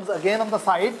the volumes again on the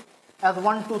side as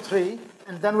 1, 2, 3,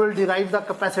 and then we will derive the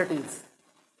capacities.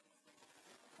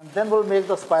 And then we will make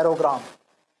the spirogram.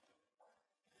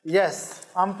 Yes,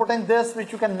 I am putting this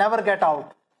which you can never get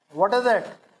out. What is it?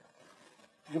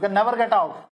 You can never get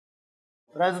out.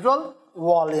 Residual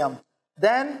volume.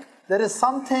 Then there is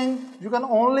something you can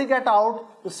only get out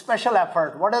with special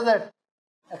effort. What is it?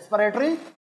 Expiratory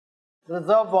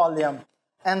reserve volume.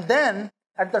 And then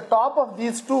at the top of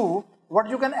these two, what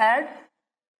you can add?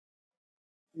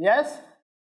 Yes,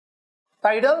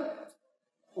 tidal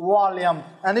volume.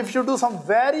 And if you do some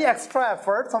very extra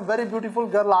effort, some very beautiful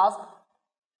girl asks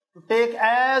to take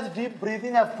as deep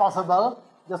breathing as possible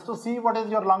just to see what is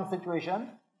your lung situation.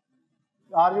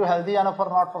 Are you healthy enough or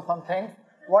not for some things?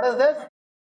 What is this?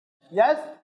 Yes,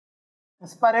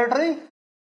 respiratory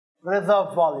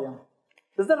reserve volume.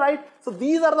 Is that right? So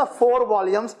these are the 4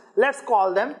 volumes. Let's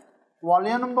call them.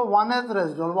 Volume number 1 is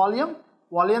residual volume.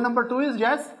 Volume number 2 is,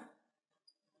 yes,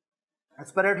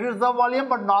 expiratory reserve volume,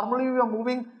 but normally we are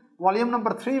moving volume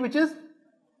number 3, which is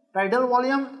tidal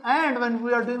volume, and when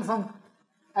we are doing some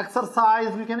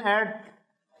exercise, we can add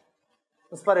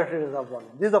respiratory reserve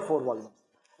volume. These are 4 volumes.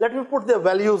 Let me put the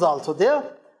values also there.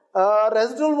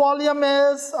 Residual volume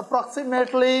is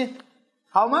approximately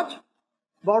how much?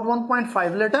 About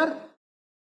 1.5 liter.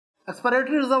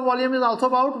 Expiratory reserve volume is also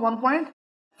about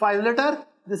 1.5 liter.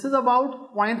 This is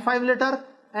about 0.5 liter.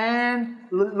 And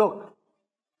look,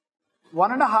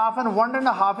 1.5 and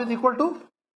 1.5 is equal to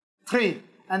 3.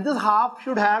 And this half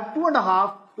should have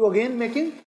 2.5 to again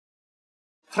making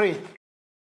 3.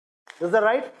 Is that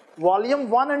right? Volume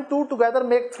 1 and 2 together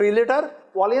make 3 liter.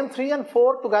 Volume 3 and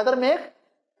 4 together make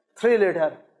 3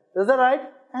 liter. Is that right?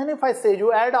 And if I say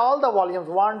you add all the volumes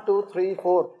 1, 2, 3,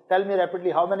 4, tell me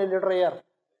rapidly how many liter air?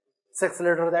 6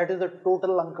 liter. That is the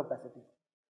total lung capacity.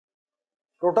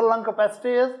 Total lung capacity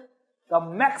is the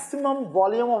maximum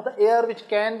volume of the air which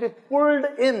can be pulled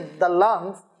in the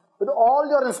lungs with all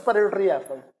your inspiratory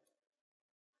effort.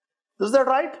 Is that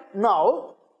right?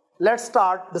 Now, let's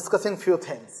start discussing few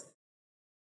things.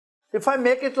 If I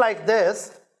make it like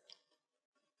this,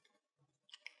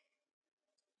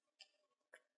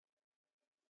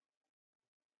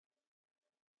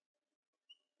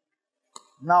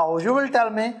 now you will tell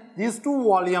me these two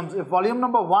volumes, if volume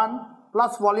number 1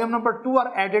 plus volume number 2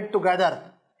 are added together,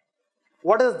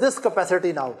 what is this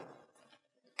capacity now?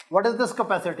 What is this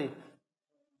capacity?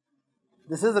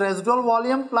 This is residual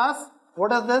volume plus,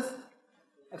 what is this?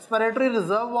 Expiratory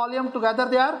reserve volume, together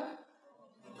they are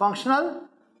functional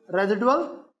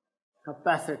residual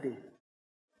capacity.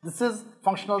 This is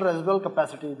functional residual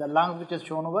capacity, the lungs which is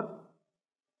shown over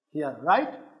here,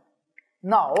 right?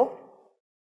 Now,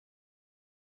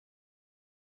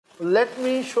 let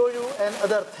me show you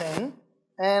another thing,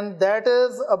 and that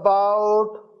is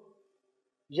about,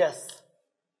 yes,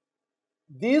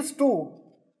 these two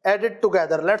added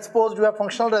together. Let's suppose you have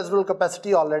functional residual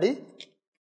capacity already.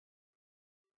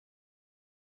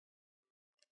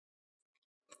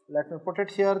 Let me put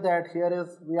it here that here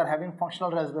is, we are having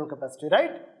functional residual capacity,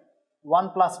 right?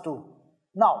 1 plus 2.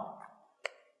 Now,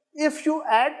 if you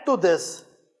add to this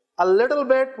a little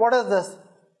bit, what is this?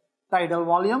 tidal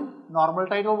volume, normal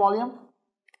tidal volume,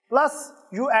 plus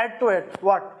you add to it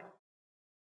what?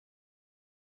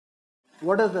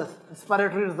 What is this?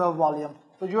 Respiratory reserve volume.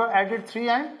 So you have added 3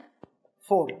 and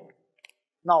 4.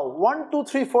 Now 1, 2,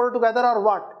 3, 4 together are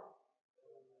what?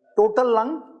 Total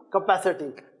lung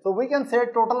capacity. So we can say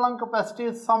total lung capacity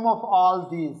is sum of all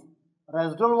these.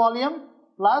 Residual volume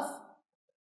plus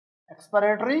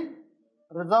expiratory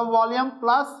reserve volume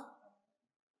plus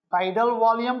tidal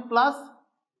volume plus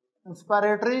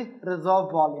inspiratory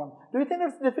reserve volume. Do you think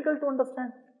it's difficult to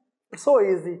understand? It's so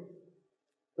easy.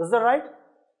 Is that right?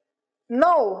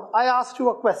 Now I asked you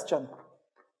a question.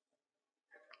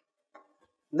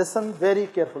 Listen very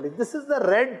carefully. This is the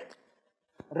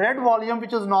red volume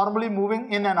which is normally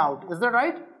moving in and out. Is that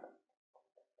right?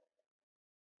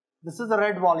 This is the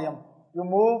red volume. You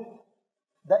move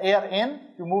the air in,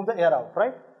 you move the air out,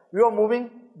 right? You are moving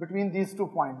between these 2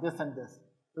 points, this and this.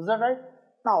 Is that right?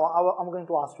 Now I'm going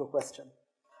to ask you a question.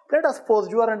 Let us suppose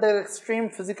you are under extreme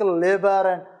physical labor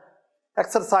and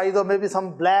exercise, or maybe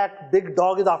some black big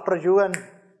dog is after you and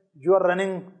you are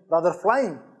running, rather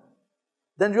flying.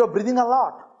 Then you are breathing a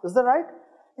lot. Is that right?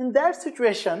 In that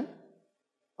situation,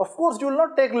 of course, you will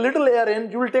not take little air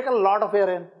in, you will take a lot of air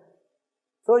in.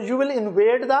 So you will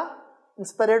invade the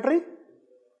inspiratory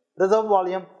reserve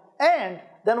volume, and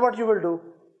then what you will do?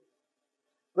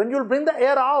 When you will bring the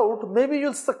air out, maybe you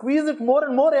will squeeze it more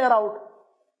and more air out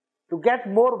to get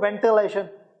more ventilation.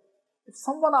 If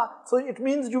someone, so it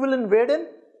means you will invade in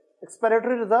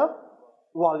expiratory reserve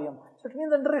volume. So it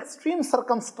means under extreme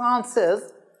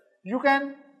circumstances, you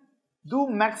can do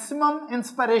maximum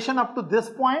inspiration up to this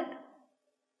point,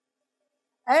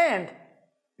 and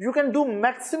you can do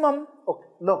maximum, okay,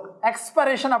 look,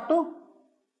 expiration up to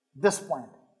this point.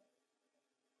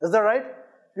 Is that right?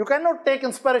 You cannot take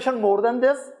inspiration more than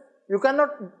this. You cannot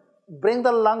bring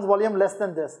the lungs volume less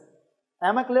than this.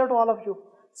 Am I clear to all of you?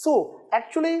 So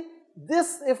actually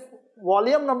this, if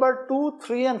volume number 2,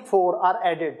 3 and 4 are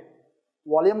added,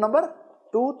 volume number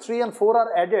 2, 3 and 4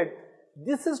 are added,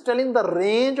 this is telling the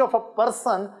range of a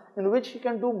person in which he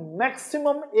can do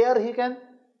maximum air he can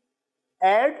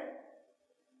add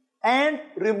and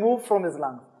remove from his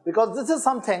lungs. Because this is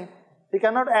something he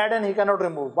cannot add and he cannot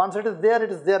remove. Once it is there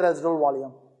residual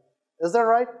volume. Is that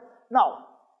right? Now,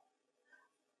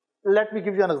 let me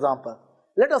give you an example.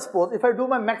 Let us suppose if I do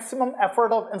my maximum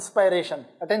effort of inspiration,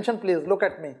 attention please, look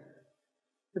at me.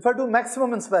 If I do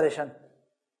maximum inspiration,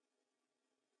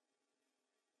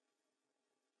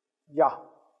 yeah,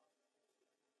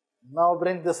 now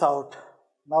bring this out,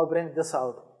 now bring this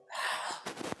out,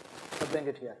 so bring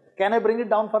it here. Can I bring it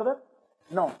down further?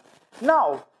 No.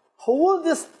 Now, all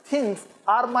these things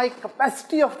are my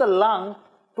capacity of the lung,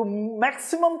 to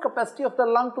maximum capacity of the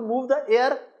lung to move the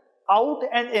air out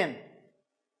and in.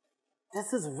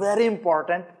 This is very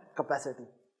important capacity.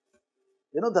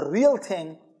 You know, the real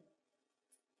thing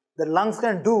the lungs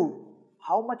can do,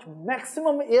 how much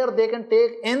maximum air they can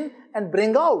take in and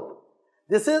bring out.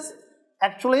 This is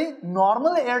actually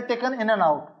normal air taken in and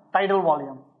out, tidal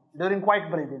volume, during quiet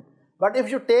breathing. But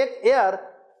if you take air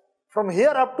from here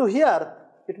up to here,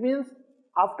 it means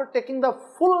after taking the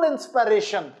full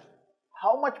inspiration,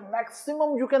 how much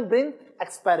maximum you can bring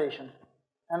expiration.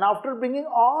 And after bringing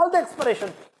all the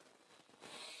expiration,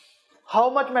 how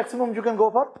much maximum you can go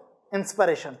for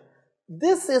inspiration.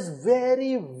 This is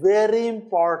very, very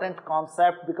important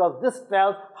concept, because this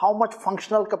tells how much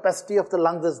functional capacity of the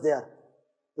lungs is there.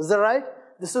 Is that right?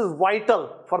 This is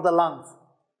vital for the lungs.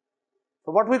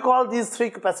 So what we call these three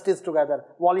capacities together,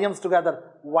 volumes together,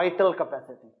 vital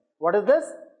capacity. What is this?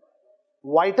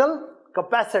 Vital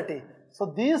capacity.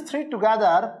 So these three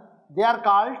together, they are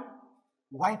called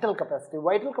vital capacity.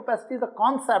 Vital capacity is the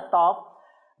concept of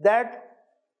that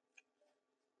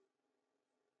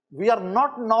we are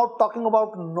not now talking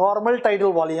about normal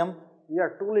tidal volume, we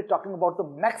are truly talking about the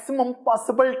maximum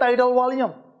possible tidal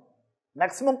volume.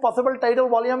 Maximum possible tidal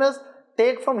volume is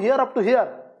take from here up to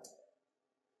here.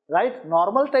 Right?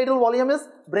 Normal tidal volume is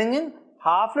bringing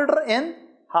half liter in,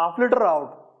 half liter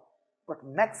out. But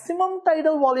maximum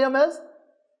tidal volume is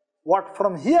what?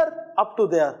 From here up to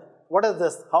there. What is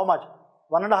this? How much?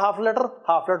 1.5 liter,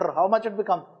 half liter. How much it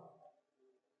becomes?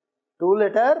 2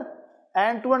 liter,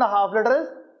 and 2.5 liter is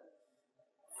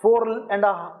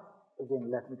 4.5.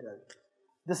 Again, let me tell you.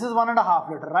 This is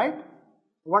 1.5 liter, right?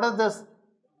 What is this?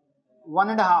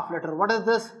 1.5 liter. What is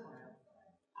this?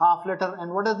 Half liter.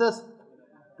 And what is this?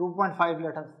 2.5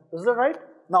 liters. Is that right?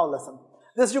 Now listen.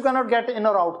 This you cannot get in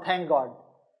or out, thank God.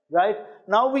 right?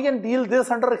 Now we can deal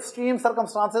this under extreme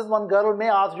circumstances. One girl may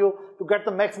ask you to get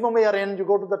the maximum air in, you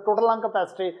go to the total lung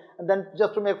capacity, and then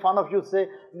just to make fun of you say,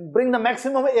 bring the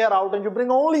maximum air out, and you bring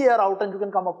only air out and you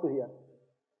can come up to here.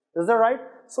 Is that right?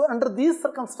 So under these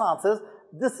circumstances,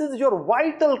 this is your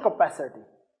vital capacity.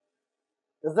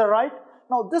 Is that right?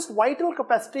 Now this vital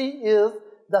capacity is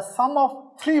the sum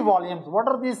of three volumes. What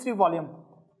are these three volumes?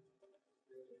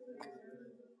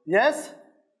 Yes?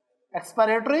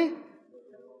 Expiratory,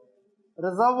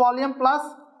 reserve volume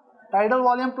plus tidal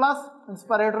volume plus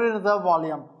inspiratory reserve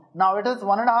volume. Now it is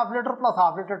 1.5 liter plus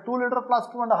half liter, 2 liter plus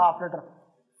 2.5 liter,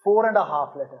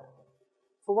 4.5 liter.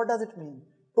 So what does it mean?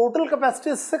 Total capacity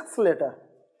is 6 liter.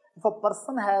 If a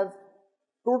person has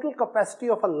total capacity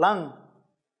of a lung,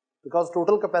 because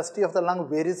total capacity of the lung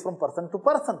varies from person to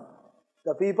person.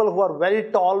 The people who are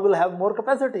very tall will have more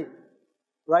capacity,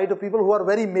 right? The people who are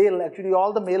very male, actually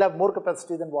all the male have more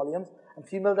capacity than volumes, and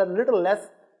females have little less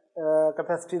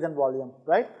capacity than volume,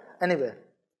 right? Anyway,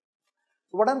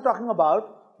 so what I'm talking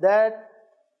about, that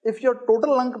if your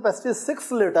total lung capacity is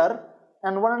 6 liter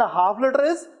and 1.5 liter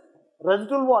is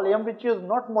residual volume which is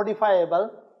not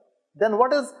modifiable, then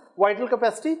what is vital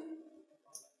capacity?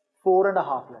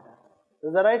 4.5 liter.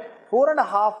 Is that right?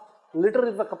 4.5 liter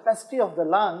is the capacity of the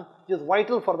lung, which is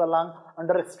vital for the lung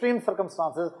under extreme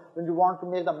circumstances when you want to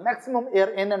make the maximum air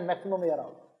in and maximum air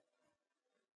out.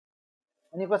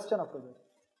 Any question after this?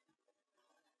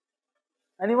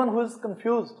 Anyone who is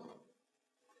confused?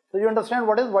 So you understand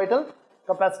what is vital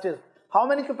capacities. How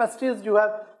many capacities you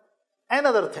have?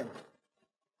 Another thing.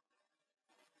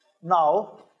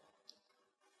 Now,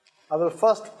 I will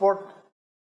first put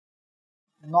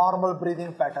normal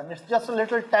breathing pattern. It's just a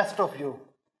little test of you.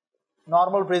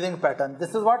 Normal breathing pattern.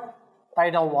 This is what?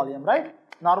 Tidal volume, right?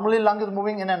 Normally lung is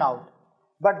moving in and out.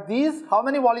 But these, how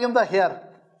many volumes are here?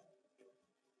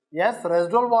 Yes,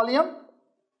 residual volume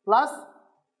plus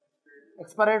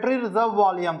expiratory reserve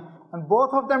volume. And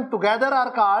both of them together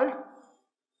are called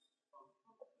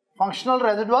functional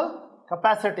residual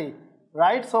capacity,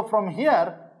 right? So from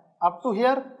here up to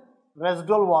here,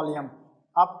 residual volume.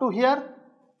 Up to here,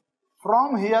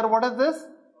 from here, what is this?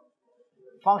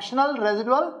 Functional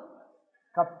residual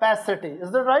capacity.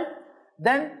 Is that right?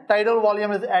 Then tidal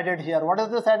volume is added here. What is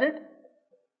this added?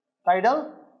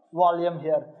 Tidal volume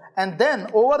here. And then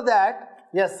over that,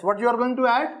 yes, what you are going to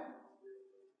add?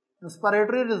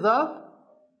 Inspiratory reserve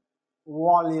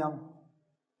volume.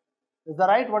 Is that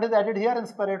right? What is added here?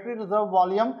 Inspiratory reserve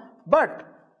volume. But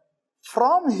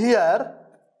from here,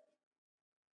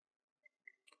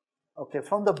 okay,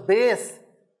 from the base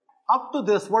up to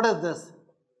this, what is this?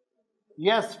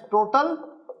 Yes, total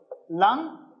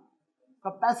lung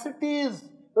capacities.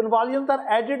 When volumes are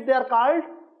added, they are called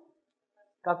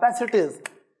capacities.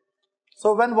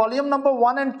 So when volume number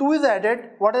 1 and 2 is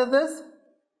added, what is this?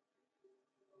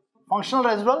 Functional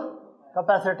residual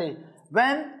capacity.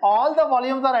 When all the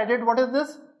volumes are added, what is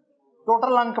this?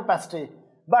 Total lung capacity.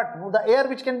 But the air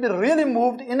which can be really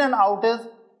moved in and out is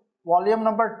volume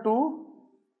number 2,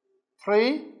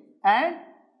 3 and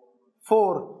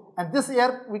 4. And this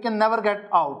air we can never get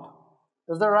out.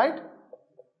 Is that right?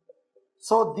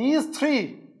 So these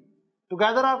three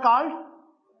together are called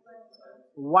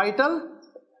vital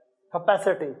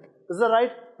capacity. Is that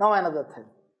right? Now another thing.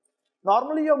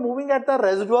 Normally you are moving at the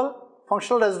residual,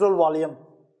 functional residual volume.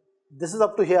 This is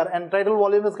up to here and tidal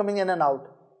volume is coming in and out.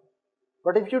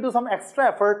 But if you do some extra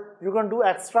effort, you can do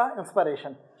extra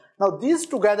inspiration. Now these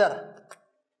together,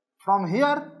 from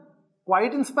here,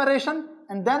 quiet inspiration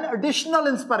and then additional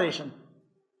inspiration.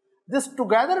 This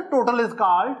together total is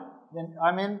called,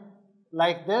 I mean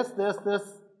like this,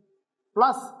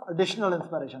 plus additional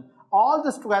inspiration. All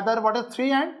this together, what is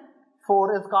 3 and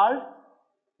 4 is called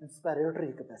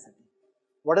inspiratory capacity.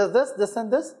 What is this? This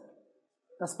and this?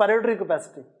 Inspiratory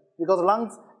capacity. Because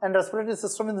lungs and respiratory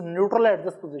system is neutral at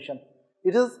this position.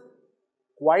 It is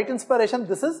quiet inspiration.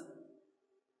 This is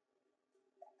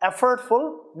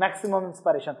effortful maximum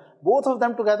inspiration. Both of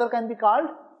them together can be called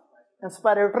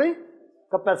inspiratory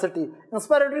capacity.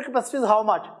 Inspiratory capacity is how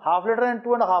much? Half liter and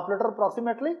 2.5 liter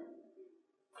approximately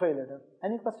 3 liter.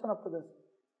 Any question up to this?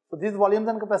 So these volumes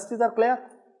and capacities are clear.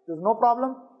 There is no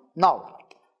problem. Now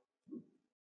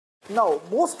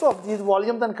most of these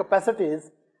volumes and capacities,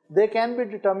 they can be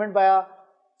determined by a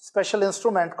special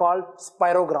instrument called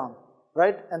spirogram,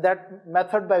 right? And that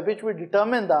method by which we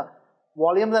determine the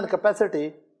volumes and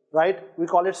capacity, right, we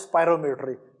call it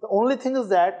spirometry. The only thing is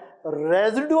that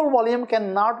residual volume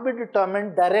cannot be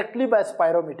determined directly by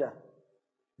spirometer,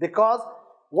 because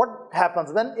what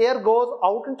happens when air goes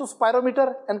out into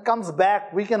spirometer and comes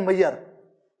back, we can measure.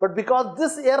 But because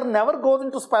this air never goes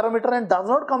into spirometer and does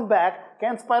not come back,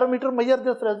 can spirometer measure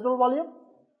this residual volume?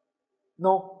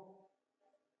 No.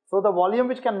 So the volume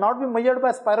which cannot be measured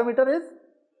by spirometer is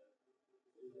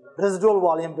residual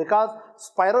volume, because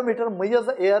spirometer measures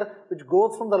the air which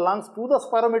goes from the lungs to the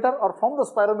spirometer, or from the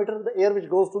spirometer the air which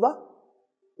goes to the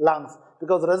lungs,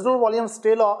 because residual volume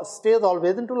stays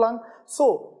always into lung.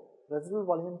 So residual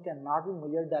volume cannot be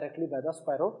measured directly by the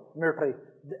spirometry.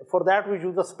 For that we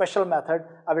use a special method,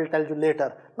 I will tell you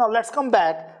later. Now let's come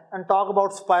back and talk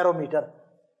about spirometer.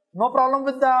 No problem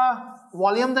with the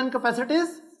volumes and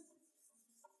capacities?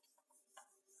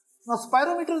 Now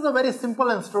spirometer is a very simple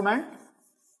instrument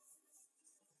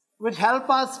which help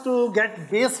us to get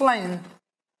baseline,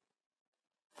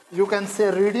 you can say,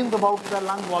 readings about the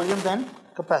lung volumes and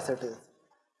capacities.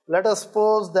 Let us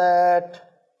suppose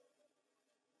that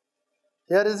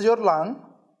here is your lung,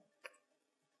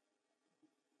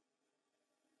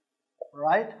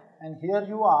 right? And here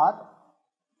you are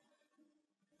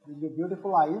with your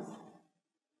beautiful eyes,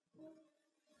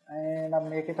 and I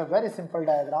make it a very simple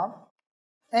diagram,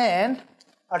 and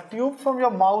a tube from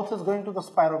your mouth is going to the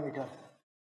spirometer.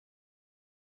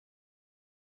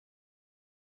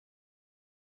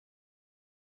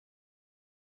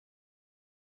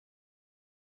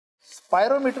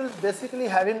 Spirometer is basically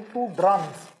having two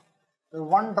drums. There's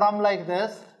one drum like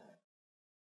this,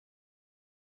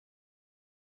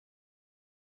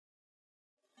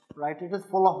 right? It is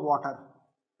full of water.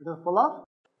 It is full of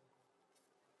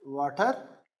water,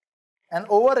 and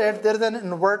over it there is an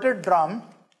inverted drum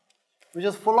which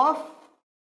is full of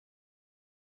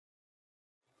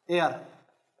air.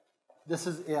 This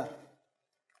is air.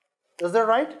 Is that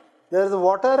right? There is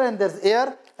water and there is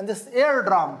air, and this air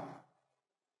drum,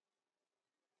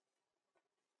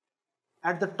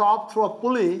 at the top through a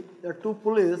pulley, there are two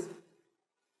pulleys,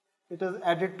 it is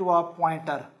added to a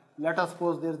pointer. Let us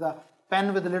suppose there is a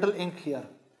pen with a little ink here.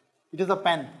 It is a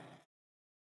pen.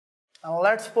 Now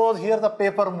let's suppose here the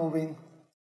paper moving.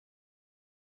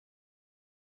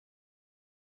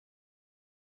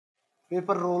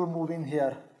 Paper roll moving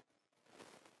here.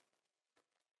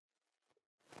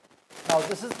 Now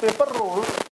this is paper roll,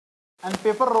 and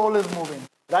paper roll is moving,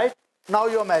 right? Now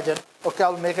you imagine, okay,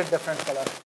 I'll make it different color.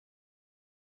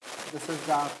 This is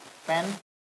the pen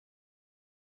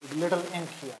with little ink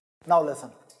here. Now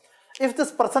listen, if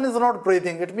this person is not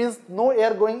breathing, it means no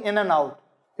air going in and out.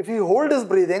 If he hold his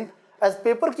breathing, as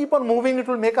paper keep on moving, it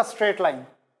will make a straight line.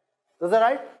 Is that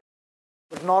right?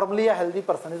 But normally a healthy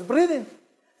person is breathing.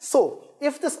 So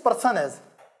if this person is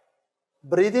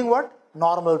breathing what?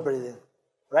 Normal breathing,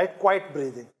 right? Quiet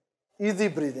breathing, easy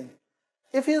breathing.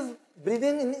 If he is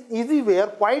breathing in easy way,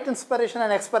 quiet inspiration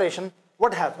and expiration,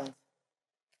 what happens?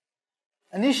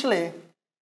 Initially,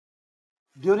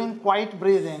 during quiet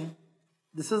breathing,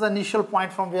 this is the initial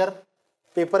point from where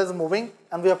paper is moving,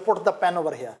 and we have put the pen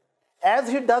over here. As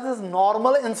he does his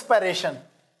normal inspiration,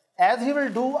 as he will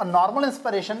do a normal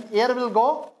inspiration, air will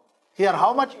go here.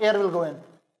 How much air will go in?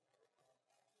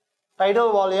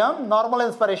 Tidal volume, normal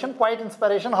inspiration, quiet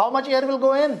inspiration, how much air will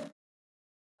go in?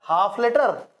 Half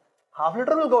liter. Half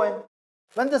liter will go in.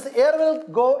 When this air will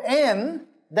go in,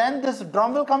 then this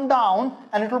drum will come down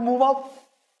and it will move up.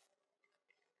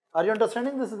 Are you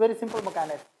understanding? This is very simple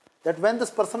mechanics. That when this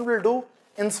person will do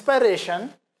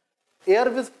inspiration, air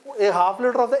with a half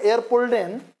liter of the air pulled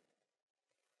in,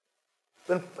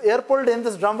 when air pulled in,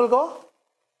 this drum will go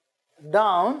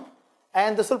down,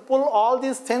 and this will pull all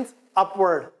these things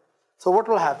upward. So what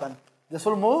will happen? This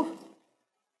will move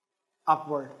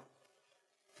upward.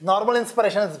 Normal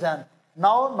inspiration is done.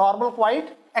 Now normal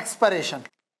quiet expiration.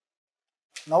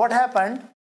 Now what happened?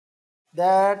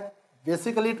 That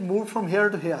basically it moved from here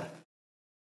to here.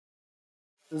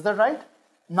 Is that right?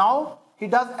 Now he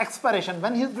does expiration.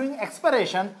 When he is doing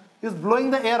expiration, he is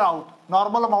blowing the air out,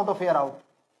 normal amount of air out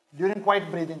during quiet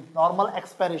breathing, normal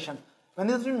expiration. When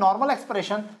he is doing normal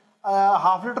expiration,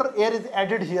 half liter air is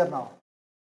added here now,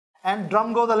 and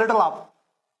drum goes a little up,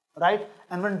 right?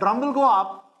 And when drum will go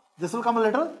up, this will come a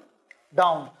little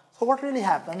down. So what really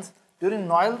happens during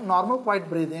normal quiet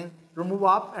breathing? It will move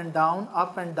up and down,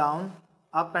 up and down,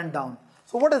 up and down.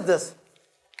 So what is this?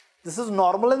 This is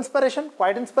normal inspiration,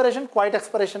 quiet expiration, quiet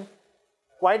inspiration,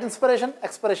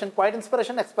 expiration, quiet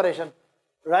inspiration, expiration,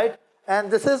 right?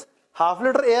 And this is half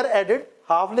liter air added,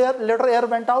 half liter air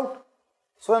went out,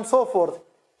 so and so forth.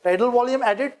 Tidal volume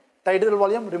added, tidal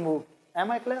volume removed.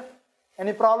 Am I clear?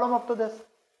 Any problem up to this?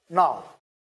 Now,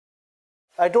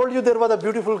 I told you there was a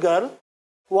beautiful girl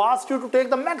who asked you to take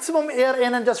the maximum air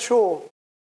in and just show,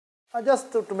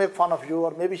 just to make fun of you,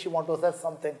 or maybe she want to say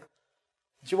something.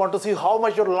 She want to see how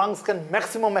much your lungs can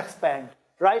maximum expand,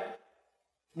 right?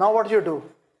 Now what you do?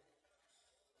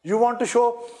 You want to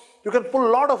show, you can pull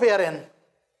a lot of air in.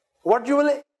 What you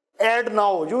will add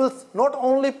now, you will not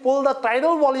only pull the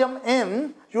tidal volume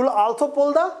in, you will also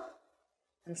pull the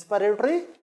inspiratory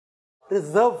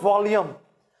reserve volume.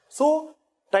 So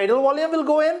tidal volume will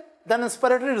go in, then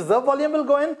inspiratory reserve volume will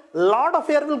go in, lot of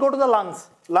air will go to the lungs.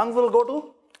 Lungs will go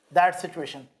to that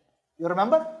situation. You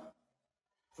remember?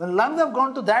 When lungs have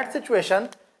gone to that situation,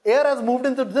 air has moved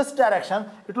into this direction,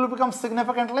 it will become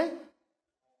significantly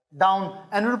down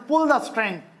and it will pull the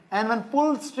string. And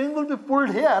when string will be pulled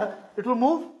here, it will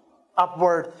move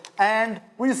upward. And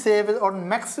we say on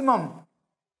maximum,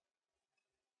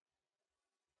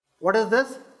 what is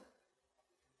this?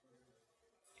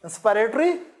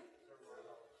 Inspiratory.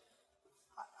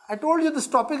 I told you this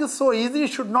topic is so easy,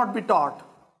 it should not be taught.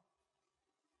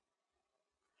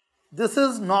 This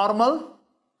is normal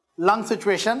lung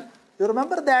situation. You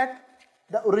remember that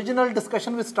the original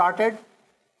discussion we started,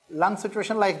 lung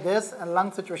situation like this and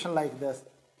lung situation like this,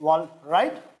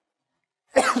 right?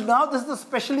 Now this is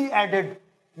specially added,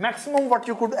 maximum what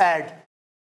you could add.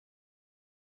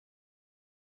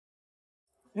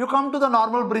 You come to the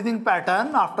normal breathing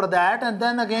pattern after that, and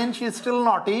then again she is still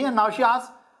naughty, and now she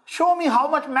asks, show me how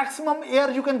much maximum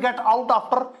air you can get out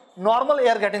after normal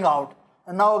air getting out.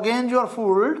 And now again you are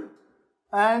fooled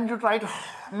and you try to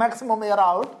maximum air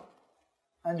out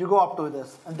and you go up to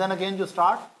this, and then again you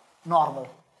start normal.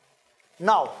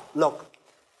 Now look,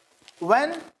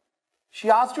 when she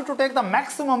asked you to take the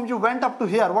maximum, you went up to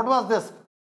here. What was this?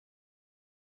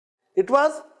 It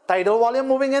was tidal volume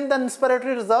moving in, then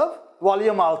inspiratory reserve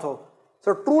volume also.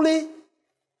 So truly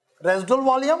residual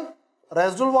volume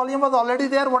was already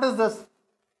there. What is this?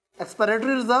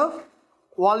 Expiratory reserve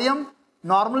volume.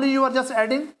 Normally you are just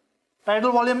adding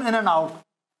tidal volume in and out.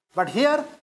 But here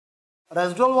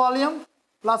residual volume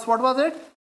plus what was it?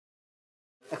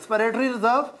 Expiratory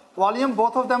reserve volume,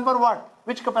 both of them were what?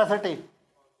 Which capacity?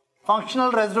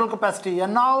 Functional residual capacity.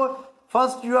 And now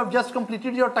first you have just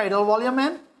completed your tidal volume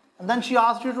in, and then she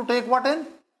asked you to take what in?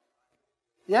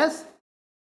 Yes?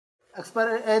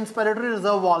 Inspiratory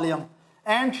reserve volume.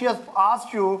 And she has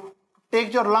asked you to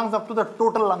take your lungs up to the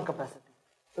total lung capacity.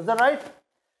 Is that right?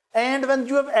 And when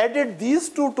you have added these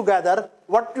two together,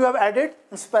 what you have added?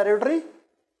 Inspiratory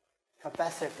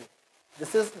capacity.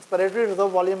 This is inspiratory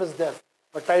reserve volume is this.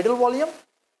 But tidal volume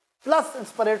plus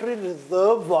inspiratory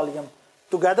reserve volume,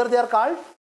 together they are called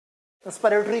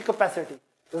inspiratory capacity.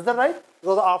 Is that right?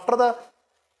 Because after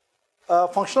the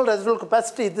functional residual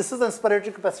capacity, this is the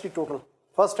inspiratory capacity total.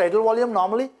 First tidal volume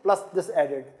normally plus this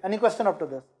added. Any question up to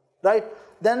this? Right?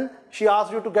 Then she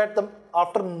asked you to get them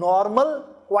after normal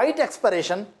quiet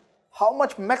expiration, how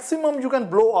much maximum you can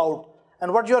blow out.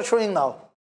 And what you are showing now?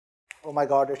 Oh my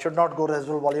God, it should not go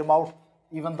residual volume out.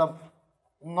 Even the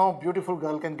no beautiful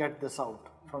girl can get this out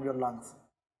from your lungs.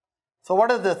 So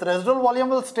what is this? Residual volume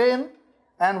will stay in,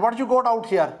 and what you got out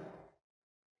here?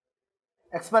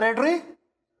 Expiratory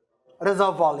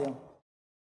reserve volume.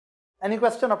 Any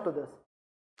question up to this?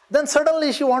 Then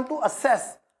suddenly she wants to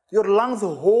assess your lungs'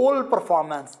 whole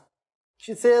performance.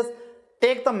 She says,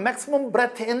 take the maximum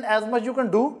breath in as much you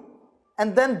can do,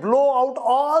 and then blow out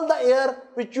all the air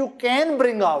which you can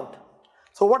bring out.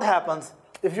 So what happens?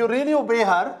 If you really obey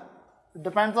her, it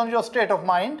depends on your state of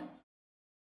mind,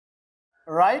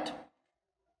 right?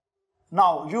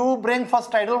 Now you bring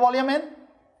first tidal volume in,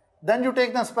 then you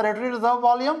take the inspiratory reserve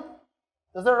volume.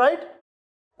 Is that right?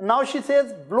 Now she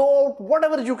says blow out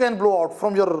whatever you can blow out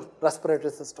from your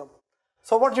respiratory system.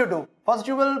 So what you do? First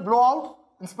you will blow out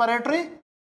inspiratory,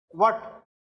 what?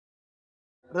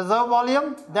 Reserve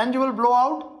volume, then you will blow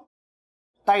out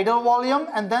tidal volume,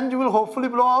 and then you will hopefully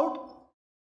blow out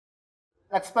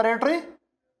expiratory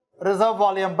reserve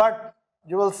volume, but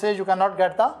you will say you cannot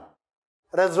get the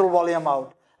residual volume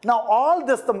out. Now all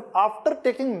this, after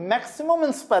taking maximum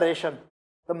inspiration,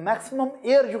 the maximum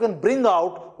air you can bring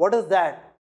out, what is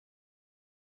that?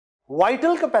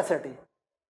 Vital capacity.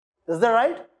 Is that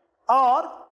right?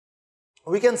 Or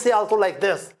we can say also like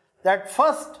this, that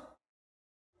first,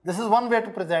 this is one way to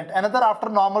present. Another, after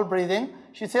normal breathing,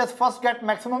 she says first get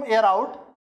maximum air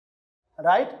out,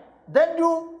 right? Then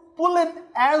you pull in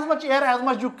as much air as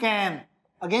much you can.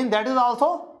 Again, that is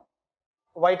also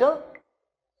vital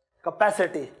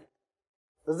capacity.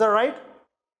 Is that right?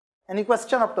 Any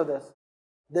question up to this?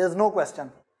 There is no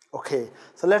question. Okay,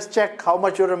 so let's check how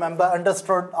much you remember,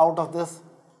 understood out of this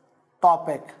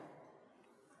topic.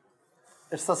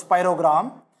 It's a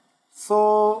spirogram.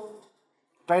 So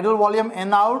tidal volume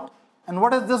in, out, and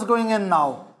what is this going in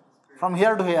now? From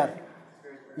here to here.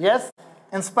 Yes,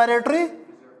 inspiratory.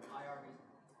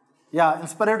 Yeah,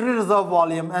 inspiratory reserve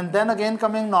volume, and then again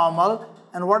coming normal.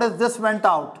 And what is this went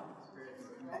out?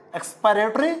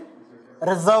 expiratory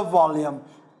reserve volume.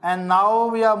 And now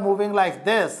we are moving like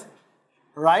this,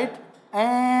 right?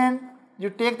 And you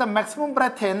take the maximum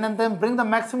breath in and then bring the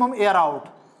maximum air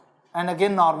out. And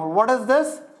again normal. What is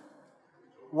this?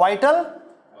 Vital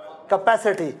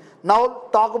capacity. Now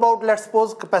talk about, let's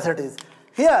suppose, capacities.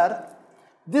 Here,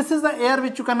 this is the air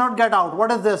which you cannot get out.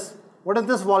 What is this? What is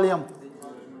this volume?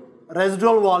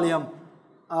 Residual volume.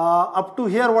 Up to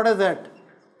here, what is it?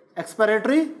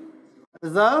 Expiratory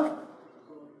reserve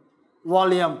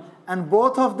volume. And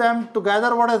both of them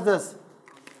together, what is this?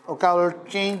 Okay, I will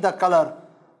change the color.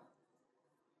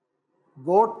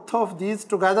 Both of these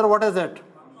together, what is it?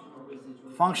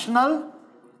 Functional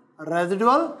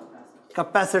residual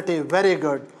capacity. Very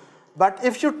good. But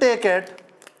if you take it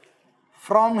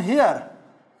from here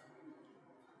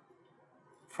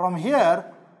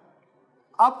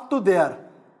up to there,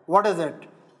 what is it?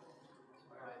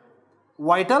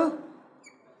 Vital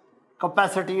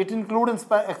capacity. It includes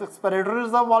expiratory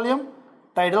reserve volume,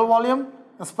 tidal volume,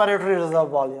 inspiratory reserve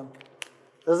volume.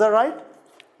 Is that right?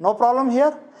 No problem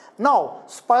here. Now,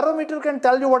 spirometer can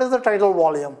tell you what is the tidal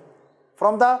volume.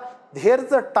 From the, here is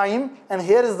the time and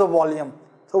here is the volume.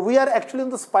 So we are actually in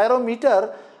the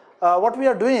spirometer, what we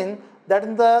are doing, that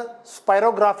in the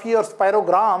spirography or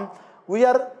spirogram, we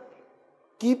are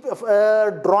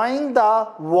drawing the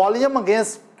volume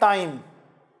against time.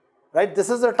 Right? This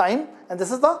is the time and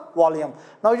this is the volume.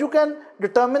 Now you can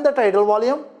determine the tidal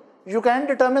volume, you can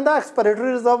determine the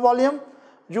expiratory reserve volume,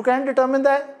 you can determine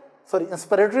the,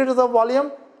 inspiratory reserve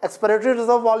volume, expiratory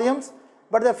reserve volumes,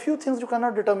 but there are few things you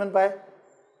cannot determine by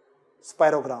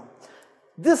spirogram.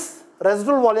 This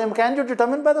residual volume, can you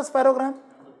determine by the spirogram?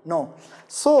 No.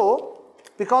 So,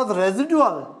 because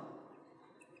residual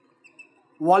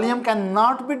volume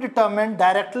cannot be determined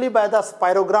directly by the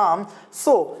spirogram,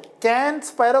 so can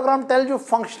spirogram tell you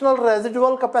functional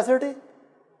residual capacity?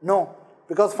 No,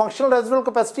 because functional residual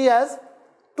capacity has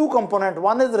two components.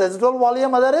 One is residual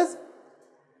volume, other is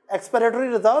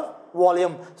expiratory reserve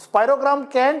volume. Spirogram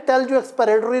can tell you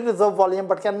expiratory reserve volume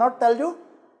but cannot tell you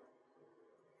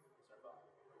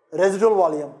residual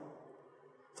volume.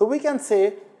 So we can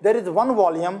say there is one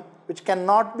volume which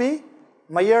cannot be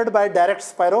measured by direct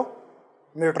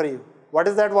spirometry. What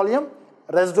is that volume?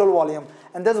 Residual volume.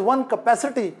 And there is one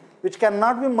capacity which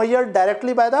cannot be measured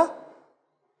directly by the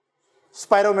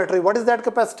spirometry. What is that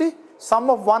capacity? Sum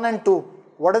of 1 and 2.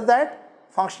 What is that?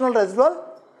 Functional residual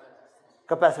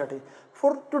capacity.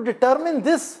 To determine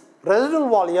this residual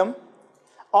volume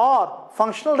or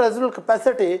functional residual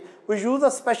capacity, we use a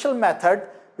special method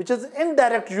which is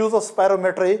indirect use of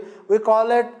spirometry. We call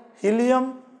it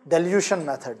helium dilution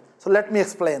method. So let me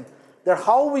explain that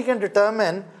how we can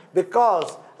determine,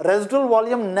 because residual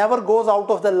volume never goes out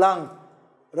of the lung,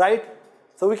 right?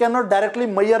 So we cannot directly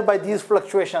measure by these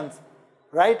fluctuations,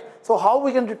 right? So how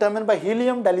we can determine by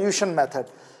helium dilution method?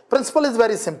 Principle is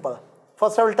very simple.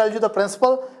 First I will tell you the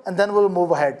principle and then we will move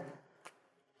ahead.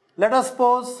 Let us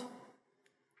suppose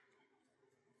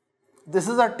this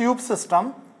is a tube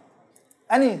system,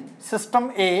 any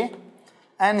system A,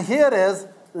 and here is,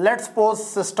 let's suppose,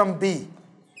 system B.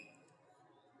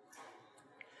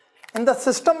 In the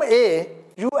system A,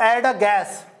 you add a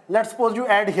gas. Let's suppose you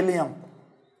add helium.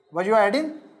 What you are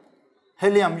adding?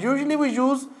 Helium. Usually we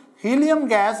use helium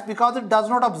gas because it does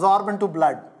not absorb into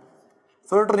blood.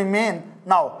 So it remains.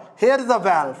 Now, here is a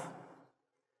valve.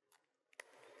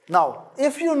 Now,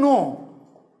 if you know,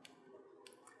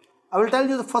 I will tell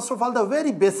you first of all the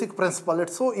very basic principle.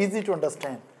 It's so easy to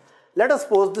understand. Let us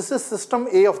suppose this is system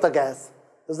A of the gas.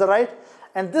 Is that right?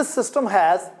 And this system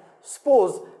has,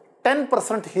 suppose,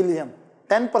 10% helium.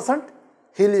 10%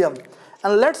 helium.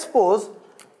 And let's suppose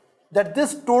that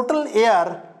this total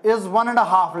air is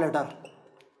 1.5 liter.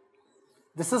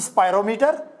 This is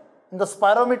spirometer. In the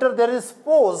spirometer there is,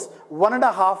 suppose,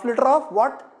 1.5 liter of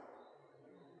what?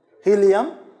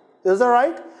 Helium. Is that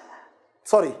right?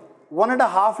 Sorry,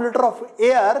 1.5 liter of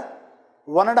air.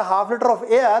 1.5 liter of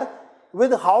air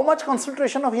with how much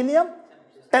concentration of helium?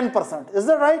 10%. Is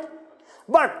that right?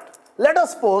 But let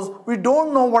us suppose we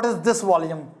don't know what is this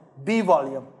volume, B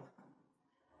volume.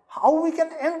 How we can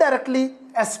indirectly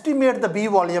estimate the B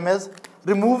volume is,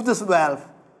 remove this valve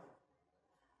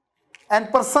and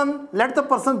let the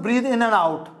person breathe in and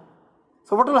out.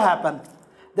 So what will happen?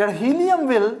 That helium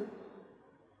will,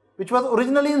 which was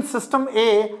originally in system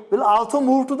A, will also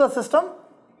move to the system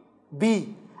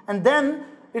B, and then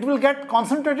it will get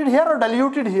concentrated here or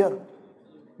diluted here?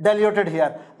 Diluted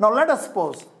here. Now let us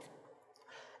suppose,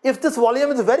 if this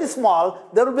volume is very small,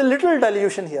 there will be little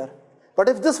dilution here. But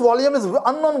if this volume is,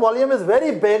 unknown volume is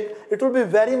very big, it will be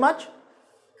very much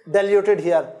diluted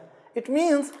here. It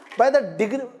means by the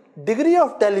degree, degree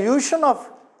of dilution of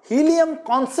helium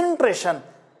concentration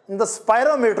in the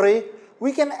spirometry,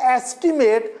 we can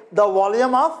estimate the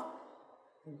volume of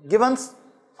given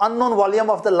unknown volume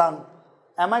of the lung.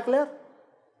 Am I clear?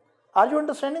 Are you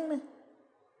understanding me?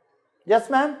 Yes,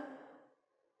 ma'am?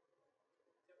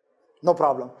 No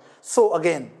problem. So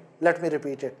again, let me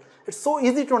repeat it. It's so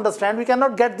easy to understand. We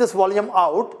cannot get this volume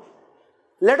out.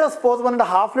 Let us suppose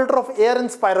 1.5 liter of air in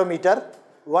spirometer,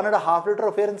 1.5 liter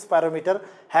of air in spirometer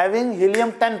having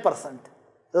helium 10%.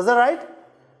 Is that right?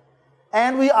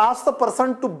 And we ask the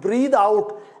person to breathe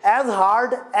out as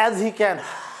hard as he can.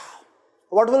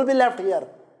 What will be left here?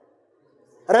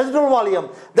 Residual volume.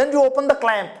 Then you open the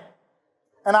clamp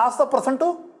and ask the person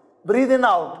to breathe in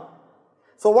out.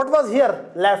 So what was here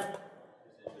left?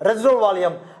 Residual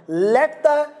volume. Let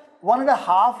the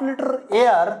 1.5 liter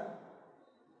air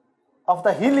of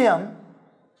the helium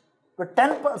with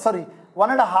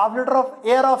 1.5 liter of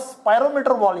air of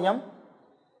spirometer volume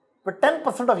with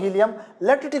 10% of helium,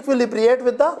 let it equilibrate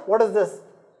with the, what is this?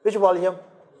 Which volume?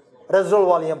 Residual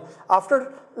volume.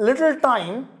 After little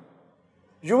time,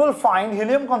 you will find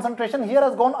helium concentration here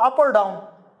has gone up or down?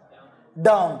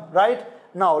 Down, right?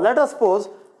 Now let us suppose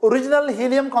original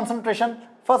helium concentration,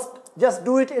 first just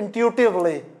do it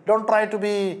intuitively. Don't try to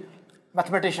be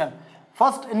mathematician.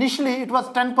 First, initially it was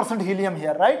 10% helium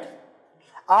here, right?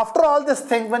 After all this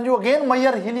thing, when you again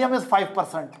measure helium is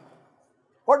 5%.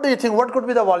 What do you think? What could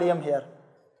be the volume here?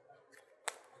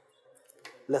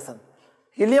 Listen,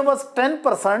 helium was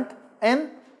 10% in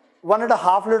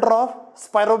 1.5 liter of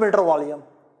spirometer volume.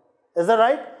 Is that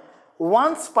right?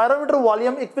 Once spirometer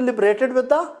volume equilibrated with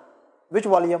the, which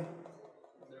volume?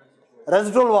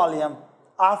 Residual volume.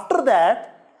 After that,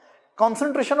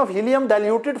 concentration of helium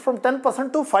diluted from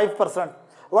 10% to 5%.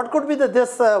 What could be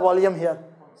this volume here?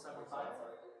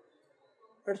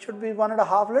 It should be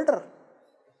 1.5 liter.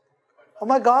 Oh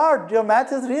my God, your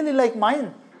math is really like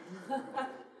mine.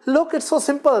 Look, it's so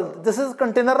simple. This is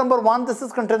container number 1, this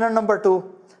is container number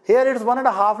 2. Here it is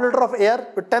 1.5 liter of air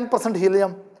with 10%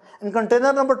 helium. In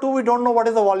container number 2, we don't know what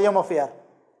is the volume of air.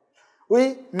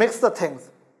 We mix the things.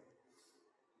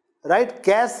 Right?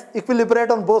 Gas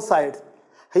equilibrate on both sides.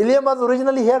 Helium was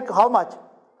originally here how much?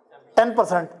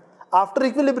 10%. After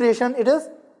equilibration, it is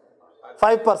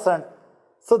 5%.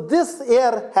 So this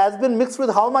air has been mixed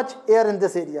with how much air in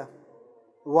this area?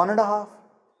 1.5.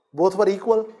 Both were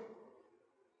equal.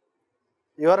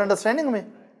 You are understanding me?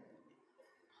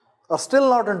 Or still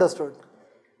not understood?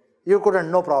 You couldn't,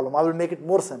 no problem. I will make it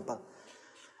more simple.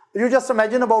 You just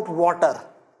imagine about water.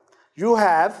 You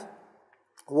have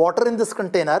water in this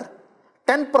container,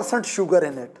 10% sugar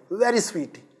in it, very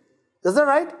sweet. Is that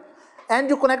right? And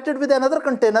you connect it with another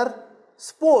container,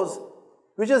 suppose,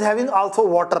 which is having also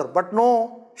water, but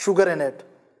no sugar in it,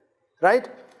 right?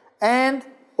 And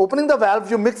opening the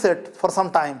valve, you mix it for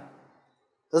some time.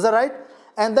 Is that right?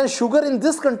 And then sugar in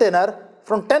this container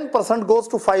from 10% goes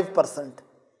to 5%.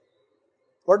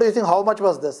 What do you think? How much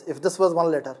was this? If this was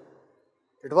 1 liter,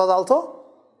 it was also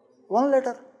 1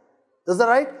 liter. Is that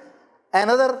right?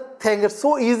 Another thing, it's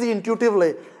so easy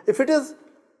intuitively. If it is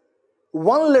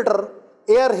 1 liter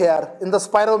air here in the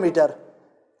spirometer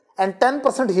and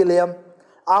 10% helium,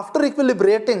 after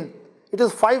equilibrating, it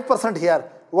is 5% here.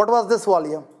 What was this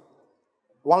volume?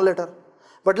 1 liter.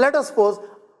 But let us suppose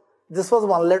this was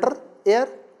 1 liter air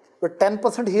with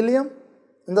 10% helium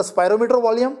in the spirometer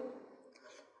volume.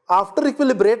 After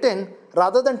equilibrating,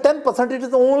 rather than 10%, it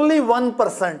is only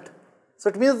 1%. So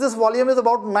it means this volume is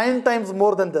about 9 times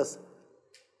more than this.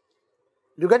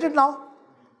 You get it now?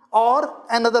 Or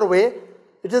another way,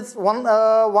 it is 1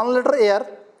 liter air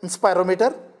in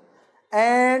spirometer,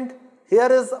 and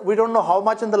here is, we don't know how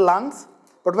much in the lungs,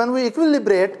 but when we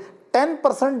equilibrate,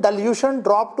 10% dilution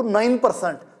dropped to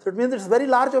 9%. So it means it's very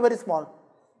large or very small?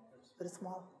 Very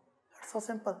small. That's so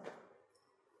simple.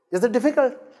 Is it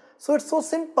difficult? So it's so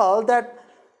simple that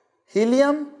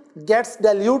helium gets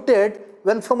diluted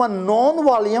when from a known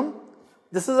volume,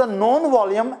 this is a known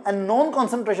volume and known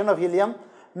concentration of helium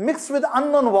mixed with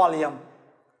unknown volume.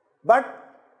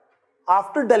 But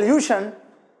after dilution,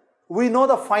 we know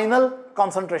the final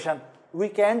concentration. We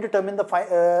can determine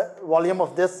the volume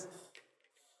of this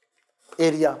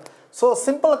area. So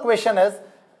simple equation is,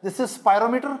 this is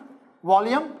spirometer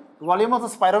volume of the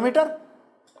spirometer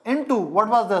into, what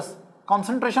was this?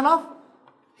 Concentration of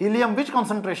helium. Which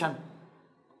concentration?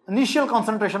 Initial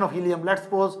concentration of helium. Let's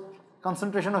suppose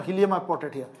concentration of helium I put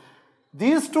it here.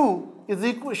 These two is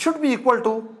equal, should be equal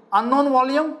to unknown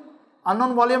volume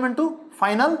into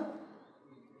final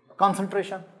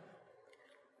concentration.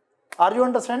 Are you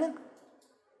understanding?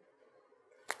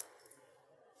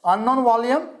 Unknown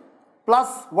volume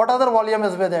plus what other volume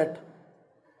is with it?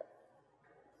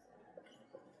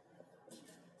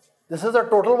 This is the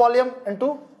total volume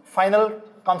into final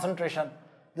concentration.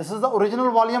 This is the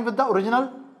original volume with the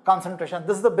original concentration.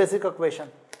 This is the basic equation.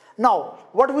 Now,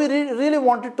 what we really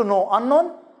wanted to know,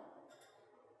 unknown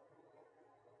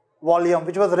volume,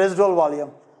 which was residual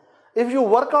volume. If you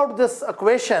work out this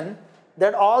equation,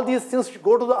 that all these things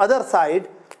go to the other side,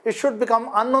 it should become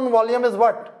unknown volume is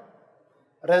what?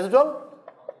 Residual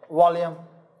volume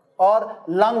or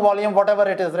lung volume, whatever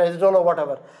it is, residual or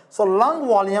whatever. So lung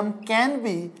volume can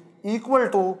be equal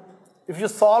to, if you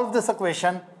solve this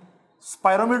equation,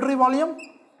 spirometry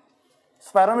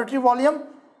volume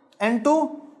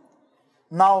into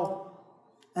now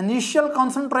initial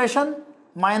concentration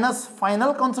minus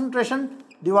final concentration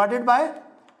divided by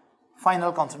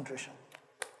final concentration.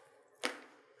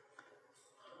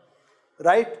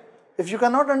 Right? If you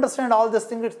cannot understand all this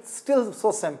thing, it's still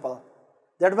so simple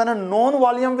that when a known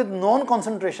volume with known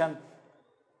concentration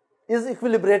is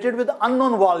equilibrated with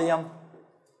unknown volume,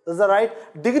 is the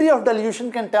right degree of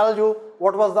dilution can tell you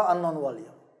what was the unknown volume.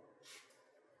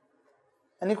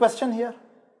 Any question here?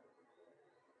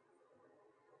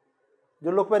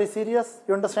 You look very serious.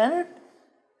 You understand it?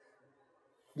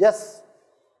 Yes.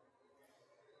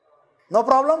 No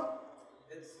problem?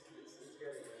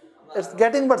 It's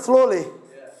getting, but slowly.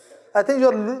 I think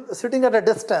you're sitting at a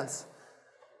distance.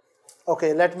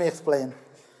 Okay, let me explain.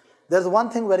 There's one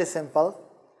thing very simple,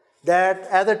 that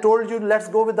as I told you, let's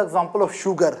go with the example of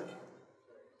sugar.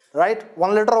 Right?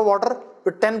 1 liter of water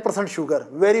with 10% sugar.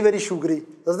 Very, very sugary.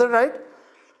 Is that right?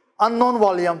 Unknown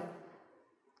volume.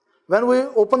 When we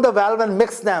open the valve and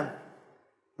mix them,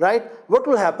 right, what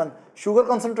will happen? Sugar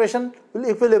concentration will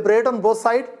equilibrate on both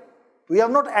sides. We have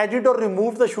not added or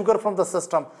removed the sugar from the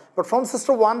system, but from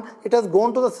system 1, it has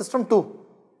gone to the system 2.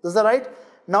 Is that right?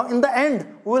 Now in the end,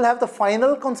 we will have the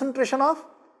final concentration of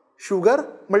sugar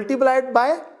multiplied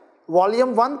by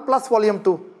volume 1 plus volume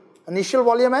 2, initial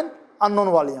volume and unknown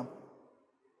volume.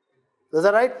 Is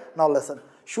that right? Now listen,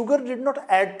 sugar did not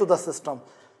add to the system.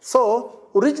 So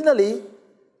originally,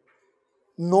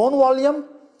 known volume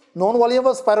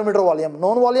was spirometer volume,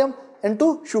 known volume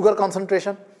into sugar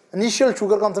concentration, initial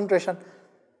sugar concentration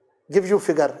gives you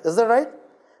figure. Is that right?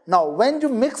 Now when you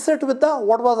mix it with the,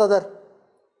 what was other?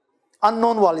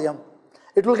 Unknown volume,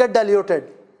 it will get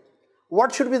diluted.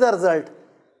 What should be the result?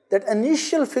 That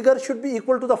initial figure should be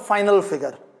equal to the final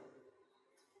figure.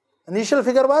 Initial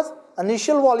figure was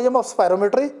initial volume of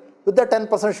spirometry with the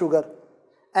 10% sugar,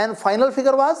 and final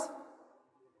figure was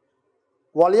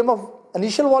volume of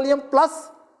initial volume plus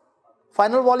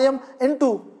final volume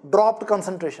into dropped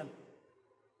concentration.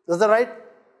 Is that right?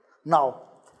 Now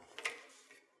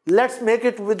let's make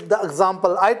it with the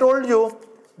example. I told you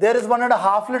there is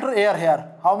 1.5 liter air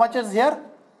here. How much is here?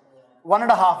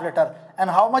 1.5 liter. And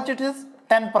how much it is?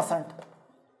 10%.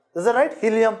 Is that right?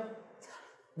 Helium.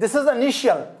 This is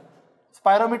initial.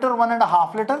 Spirometer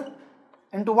 1.5 liter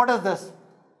into what is this?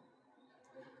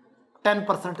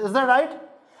 10%. Is that right?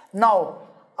 Now,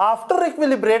 after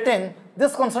equilibrating,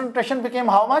 this concentration became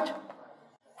how much?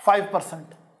 5%.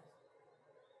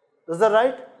 Is that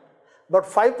right? But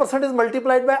 5% is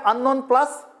multiplied by unknown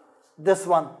plus this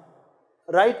one.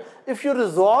 Right? If you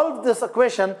resolve this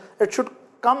equation, it should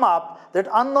come up that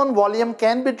unknown volume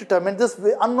can be determined, this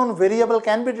unknown variable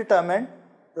can be determined,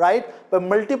 right, by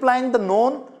multiplying the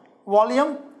known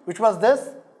volume, which was this.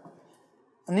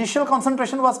 Initial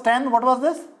concentration was 10. What was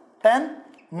this? 10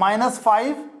 minus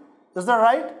 5. Is that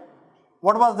right?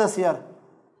 What was this here?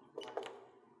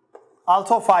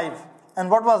 Also 5. And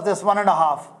what was this?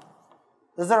 1.5.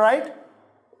 Is that right?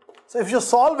 So if you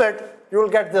solve it, you will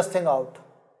get this thing out.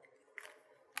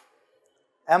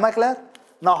 Am I clear?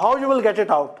 Now how you will get it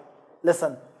out?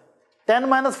 Listen, 10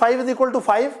 minus 5 is equal to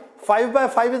 5. 5 by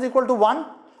 5 is equal to 1.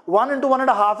 1 into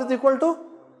 1.5 is equal to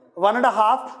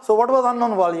 1.5. So what was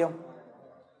unknown volume?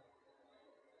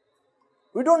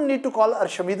 We don't need to call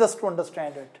Archimedes to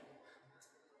understand it.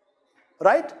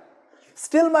 Right?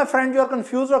 Still, my friend, you are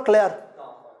confused or clear?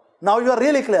 Now you are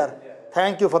really clear.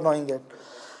 Thank you for knowing it.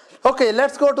 Okay,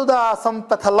 let's go to some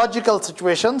pathological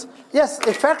situations. Yes,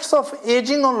 effects of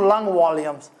aging on lung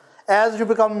volumes. As you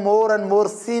become more and more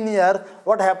senior,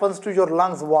 what happens to your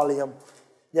lungs volume?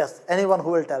 Yes, anyone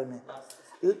who will tell me?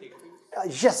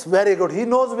 Yes, very good. He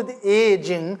knows with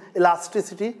aging,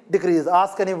 elasticity decreases.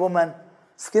 Ask any woman.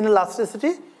 Skin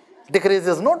elasticity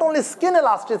decreases. Not only skin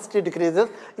elasticity decreases,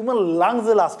 even lungs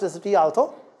elasticity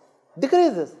also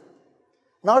decreases.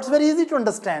 Now it's very easy to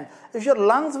understand. If your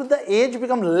lungs with the age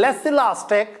become less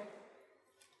elastic,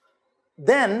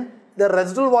 then the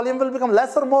residual volume will become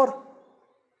less or more?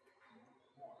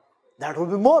 That will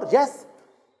be more, yes.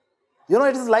 You know,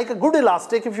 it is like a good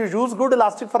elastic. If you use good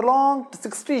elastic for long,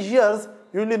 60 years,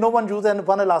 Usually no one uses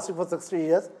one elastic for 60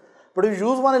 years. But if you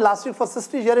use one elastic for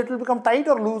 60 years, it will become tight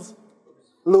or loose?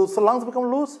 Loose. So lungs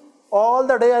become loose. All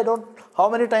the day, how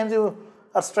many times you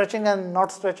are stretching and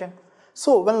not stretching.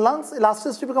 So when lungs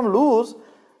elasticity become loose,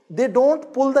 they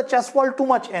don't pull the chest wall too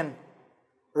much in,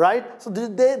 right? So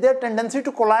their tendency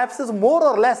to collapse is more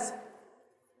or less.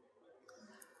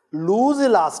 Loose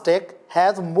elastic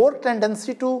has more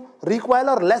tendency to recoil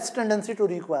or less tendency to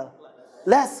recoil?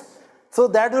 Less. So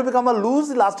that will become a loose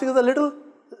elastic is a little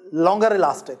longer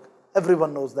elastic.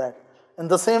 Everyone knows that. In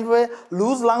the same way,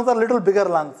 loose lungs are little bigger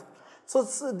lungs. So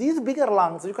these bigger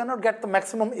lungs, you cannot get the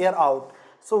maximum air out.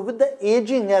 So with the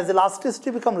aging, as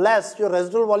elasticity become less, your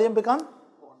residual volume become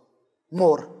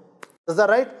more. Is that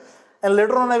right? And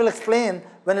later on I will explain,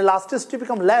 when elasticity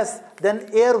become less, then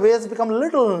airways become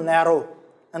little narrow.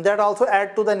 And that also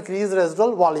add to the increased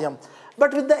residual volume.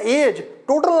 But with the age,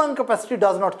 total lung capacity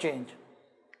does not change.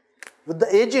 With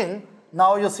the aging,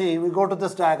 now you see, we go to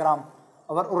this diagram,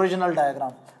 our original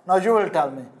diagram. Now you will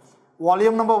tell me,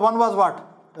 volume number 1 was what?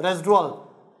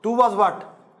 Residual. 2 was what?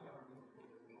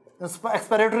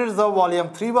 Expiratory reserve volume.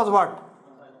 3 was what?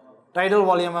 Tidal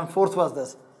volume, and 4th was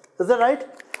this. Is that right?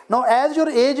 Now as your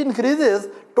age increases,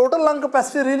 total lung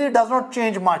capacity really does not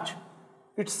change much.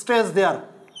 It stays there.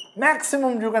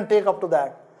 Maximum you can take up to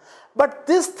that. But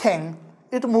this thing,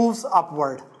 it moves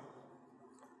upward.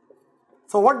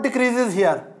 So what decreases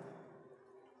here?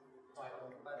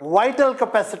 Vital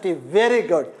capacity. Very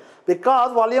good.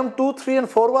 Because volume 2, 3 and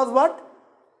 4 was what?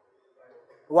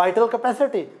 Vital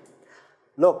capacity.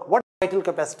 Look, what is vital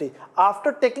capacity?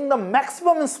 After taking the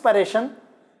maximum inspiration,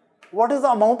 what is the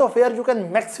amount of air you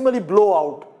can maximally blow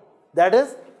out? That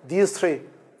is these 3.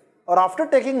 Or after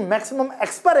taking maximum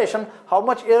expiration, how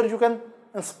much air you can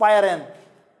inspire in.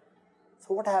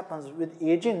 So what happens with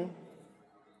aging,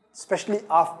 especially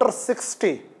after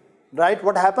 60, right?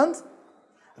 What happens?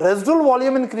 Residual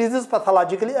volume increases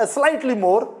pathologically slightly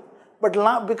more, but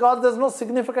because there's no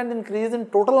significant increase in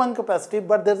total lung capacity,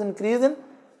 but there's increase in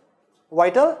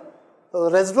vital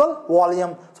residual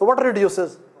volume. So what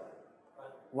reduces?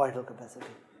 Vital capacity.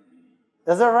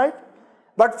 Is that right?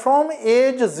 But from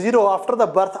age 0 after the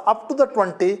birth up to the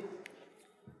 20,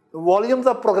 the volumes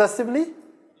are progressively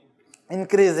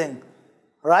increasing,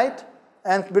 right?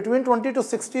 And between 20 to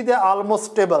 60, they are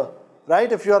almost stable,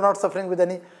 right? If you are not suffering with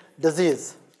any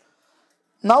disease.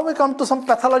 Now we come to some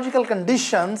pathological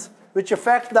conditions which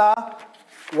affect the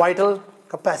vital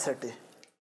capacity.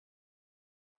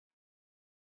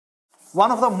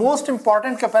 One of the most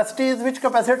important capacity is which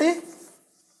capacity?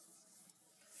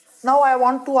 Now I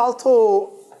want to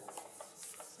also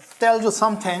tell you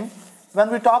something.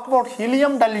 When we talk about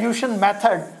helium dilution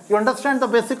method, you understand the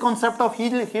basic concept of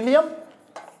helium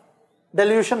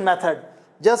dilution method.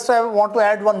 Just I want to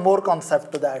add one more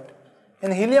concept to that.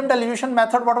 In helium dilution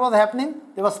method, what was happening?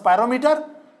 There was spirometer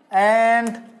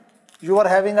and you are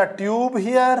having a tube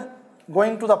here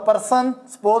going to the person.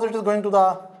 Suppose it is going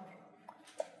to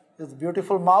his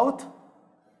beautiful mouth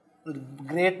with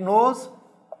great nose,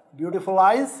 beautiful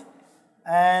eyes,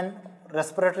 and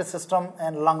respiratory system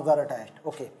and lungs are attached.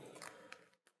 Okay.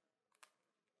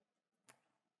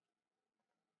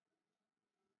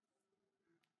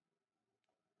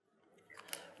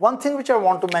 One thing which I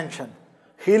want to mention,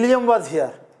 helium was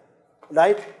here,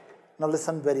 right? Now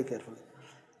listen very carefully.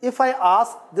 If I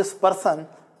ask this person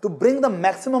to bring the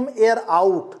maximum air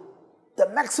out, the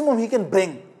maximum he can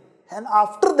bring, and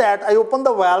after that I open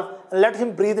the valve and let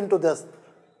him breathe into this,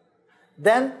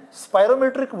 then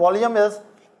spirometric volume is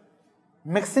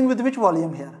mixing with which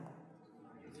volume here?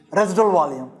 Residual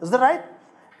volume. Is that right?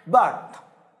 But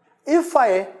if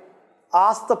I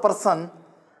ask the person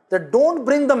that don't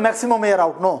bring the maximum air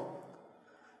out, no,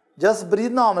 just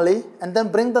breathe normally and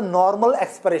then bring the normal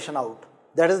expiration out.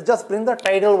 That is, just bring the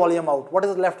tidal volume out. What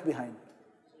is left behind?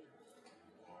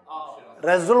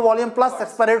 Residual volume plus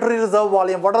expiratory reserve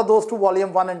volume. What are those two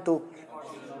volume, 1 and 2?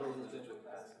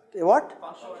 What?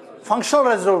 Functional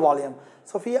residual volume.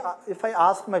 So if I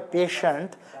ask my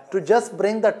patient to just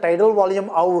bring the tidal volume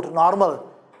out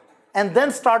normal and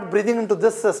then start breathing into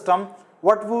this system,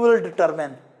 what we will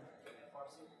determine?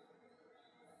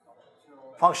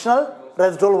 Functional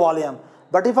residual volume.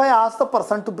 But if I ask the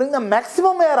person to bring the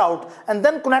maximum air out and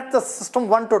then connect the system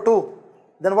 1 to 2,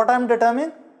 then what I am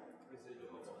determining?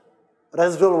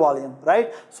 Residual volume,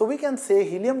 right? So we can say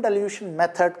helium dilution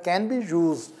method can be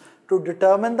used to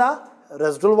determine the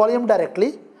residual volume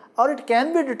directly, or it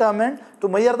can be determined to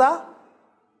measure the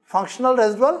functional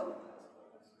residual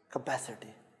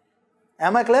capacity.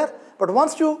 Am I clear? But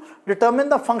once you determine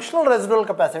the functional residual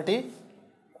capacity,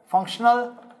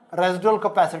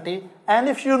 and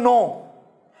if you know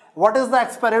What is the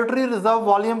expiratory reserve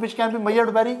volume, which can be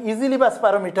measured very easily by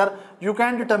spirometer? You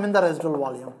can determine the residual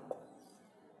volume.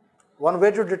 One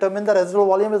way to determine the residual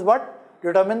volume is what?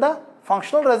 Determine the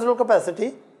functional residual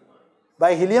capacity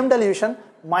by helium dilution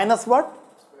minus what?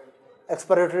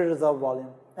 Expiratory reserve volume.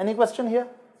 Any question here?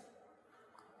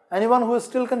 Anyone who is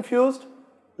still confused?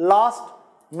 Lost?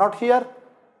 Not here?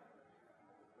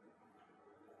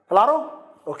 Claro?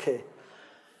 Okay.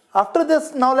 After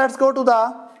this, now let's go to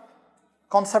the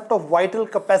concept of vital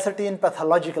capacity in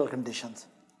pathological conditions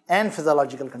and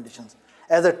physiological conditions.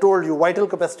 As I told you, vital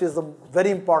capacity is a very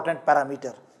important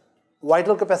parameter.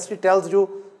 Vital capacity tells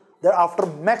you that after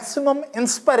maximum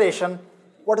inspiration,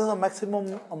 what is the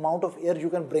maximum amount of air you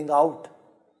can bring out?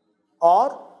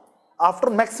 Or after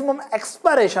maximum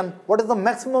expiration, what is the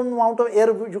maximum amount of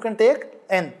air you can take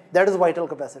in? That is vital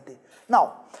capacity.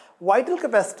 Now, vital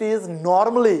capacity is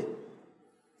normally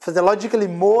physiologically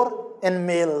more in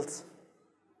males,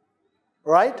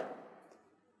 right?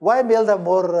 Why males have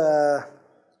more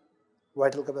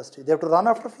vital capacity? They have to run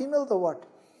after females or what?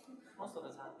 Most of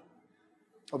us have.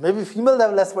 Or maybe females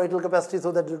have less vital capacity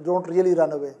so that they don't really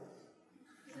run away.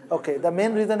 Okay, the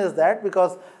main reason is that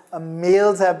because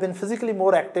males have been physically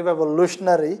more active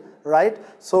evolutionary, right?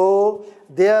 So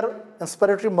their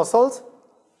inspiratory muscles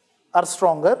are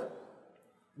stronger.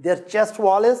 Their chest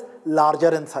wall is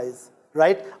larger in size,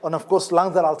 right? And of course,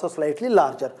 lungs are also slightly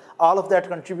larger. All of that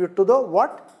contribute to the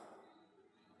what?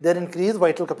 Their increased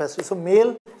vital capacity. So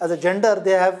male as a gender,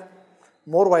 they have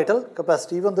more vital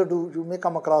capacity, even though you may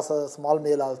come across a small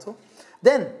male also.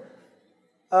 Then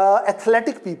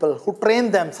athletic people who train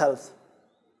themselves,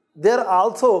 their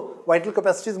also vital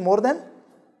capacity is more than?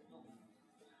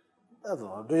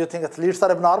 Do you think athletes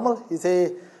are abnormal? You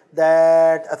say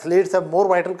that athletes have more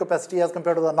vital capacity as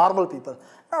compared to the normal people.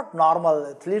 Not normal,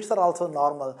 athletes are also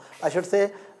normal. I should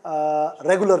say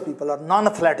regular people or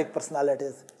non-athletic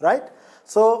personalities, right?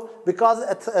 So because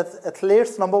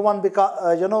athletes, number one,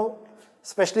 because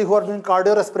especially who are doing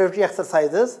cardiorespiratory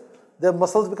exercises, their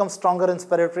muscles become stronger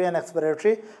inspiratory and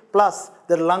expiratory, plus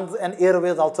their lungs and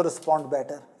airways also respond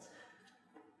better.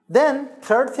 Then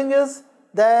third thing is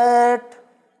that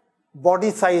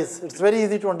body size. It's very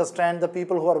easy to understand. The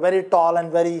people who are very tall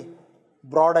and very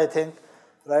broad, I think,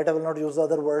 right? I will not use the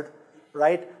other word,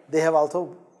 right? They have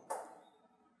also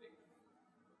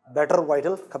better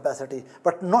vital capacity,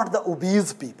 but not the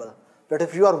obese people. But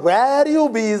if you are very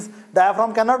obese,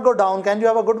 diaphragm cannot go down. Can you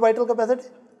have a good vital capacity?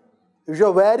 If you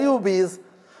are very obese,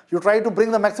 you try to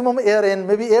bring the maximum air in.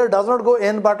 Maybe air does not go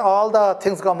in, but all the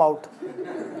things come out.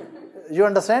 You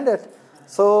understand it?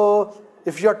 So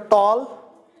if you are tall,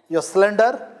 you're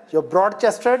slender, you're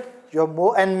broad-chested, you're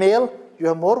more and male, you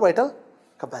have more vital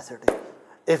capacity.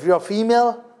 If you're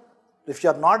female, if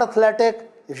you're not athletic,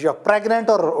 if you're pregnant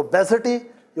or obesity,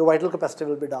 your vital capacity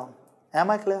will be down. Am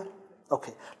I clear?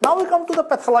 Okay. Now we come to the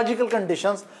pathological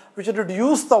conditions which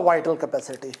reduce the vital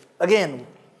capacity. Again,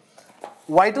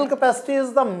 vital capacity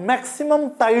is the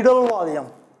maximum tidal volume,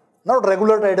 not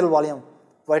regular tidal volume.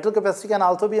 Vital capacity can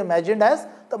also be imagined as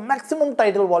the maximum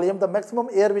tidal volume, the maximum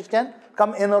air which can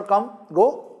come in or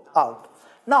go out.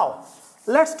 Now,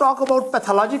 let's talk about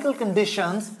pathological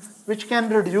conditions which can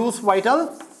reduce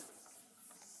vital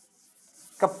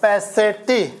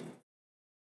capacity.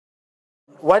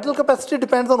 Vital capacity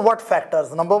depends on what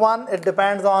factors? Number one, it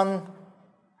depends on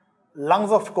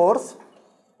lungs, of course,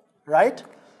 right?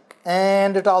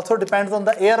 And it also depends on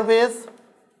the airways.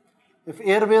 If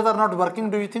airways are not working,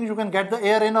 do you think you can get the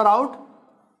air in or out?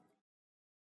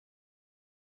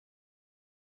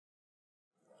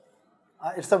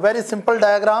 It's a very simple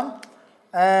diagram.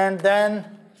 And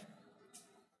then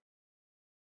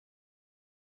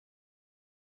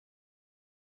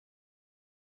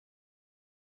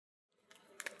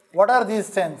what are these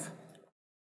things?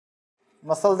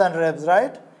 Muscles and ribs,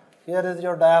 right? Here is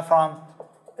your diaphragm.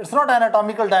 It's not an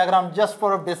anatomical diagram, just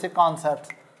for a basic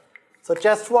concept. So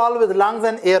chest wall with lungs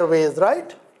and airways,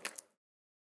 right?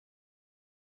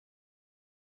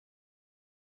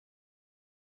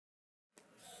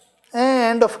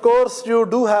 And of course, you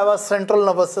do have a central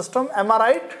nervous system, am I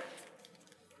right?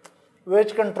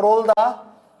 Which control the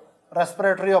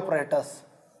respiratory apparatus.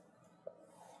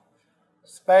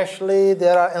 Especially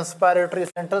there are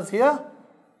inspiratory centers here.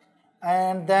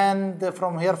 And then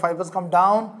from here fibers come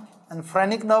down and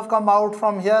phrenic nerve come out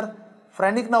from here.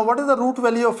 Phrenic nerve, what is the root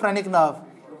value of phrenic nerve?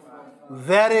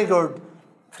 Very good.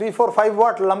 3, 4, 5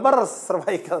 what? Lumbar or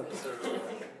cervical?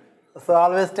 So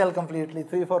always tell completely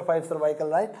 3, 4, 5 cervical,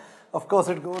 right? Of course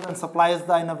it goes and supplies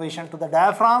the innervation to the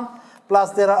diaphragm.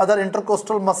 Plus there are other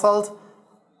intercostal muscles,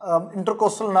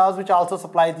 intercostal nerves which also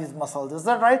supply these muscles. Is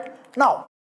that right? Now,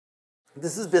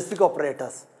 this is basic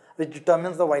apparatus. which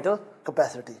determines the vital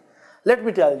capacity. Let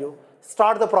me tell you,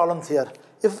 start the problems here.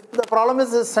 If the problem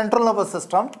is the central nervous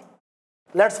system,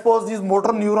 let's suppose these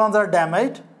motor neurons are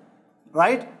damaged,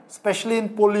 right? Especially in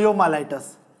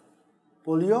poliomyelitis.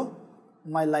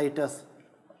 Poliomyelitis.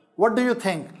 What do you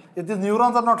think? If these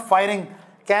neurons are not firing,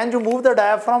 can you move the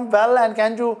diaphragm well and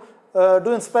can you do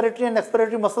inspiratory and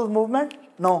expiratory muscles movement?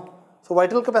 No. So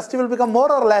vital capacity will become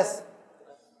more or less?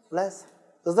 Less.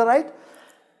 Is that right?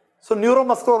 So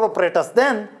neuromuscular apparatus.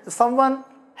 Then if someone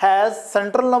has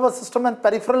central nervous system and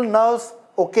peripheral nerves,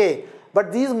 okay.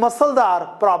 But these muscles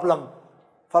are problem.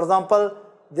 For example,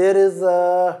 there is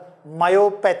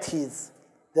myopathies.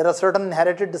 There are certain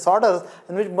inherited disorders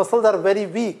in which muscles are very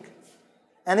weak.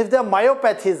 And if there are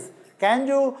myopathies, can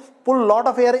you pull a lot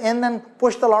of air in and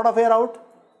push the lot of air out?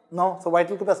 No. So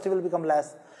vital capacity will become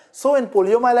less. So in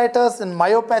poliomyelitis, in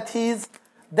myopathies,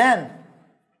 then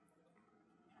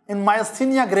in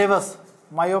myasthenia gravis,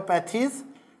 myopathies,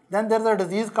 then there is a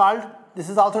disease called, this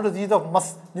is also a disease of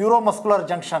neuromuscular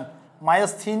junction,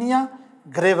 myasthenia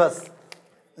gravis.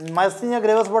 In myasthenia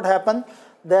gravis, what happened?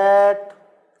 That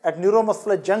at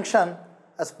neuromuscular junction,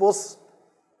 as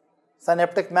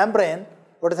post-synaptic membrane,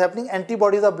 what is happening?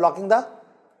 Antibodies are blocking the,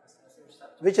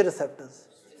 which receptors?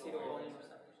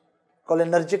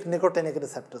 Cholinergic nicotinic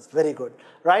receptors. Very good,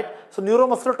 right? So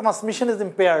neuromuscular transmission is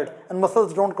impaired and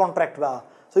muscles don't contract well.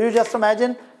 So you just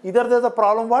imagine either there's a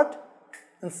problem what?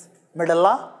 In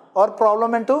medulla, or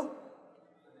problem into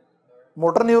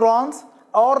motor neurons,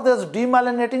 or there's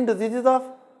demyelinating diseases of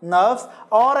nerves,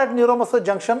 or at neuromuscular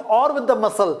junction, or with the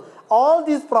muscle. All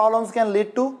these problems can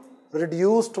lead to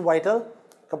reduced vital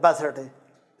capacity.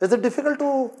 Is it difficult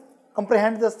to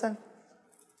comprehend this thing?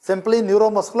 Simply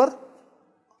neuromuscular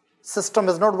system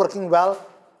is not working well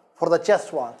for the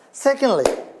chest wall. Secondly,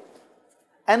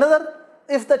 another,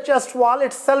 if the chest wall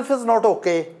itself is not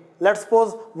okay, let's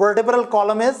suppose vertebral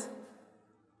column is,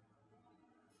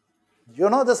 you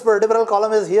know this vertebral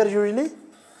column is here usually.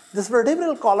 This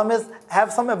vertebral column is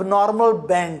have some abnormal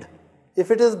bend. If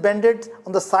it is bended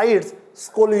on the sides,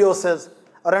 scoliosis,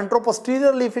 or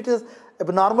anteroposteriorly if it is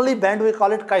abnormally bent, we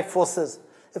call it kyphosis.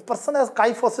 If person has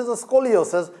kyphosis or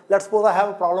scoliosis, let's suppose I have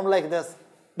a problem like this.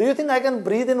 Do you think I can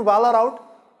breathe in well or out?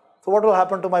 So what will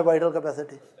happen to my vital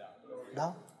capacity?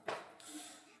 Down.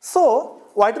 So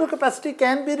vital capacity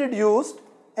can be reduced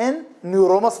in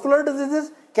neuromuscular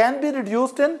diseases, can be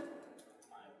reduced in,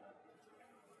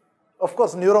 of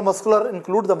course, neuromuscular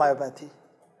include the myopathy,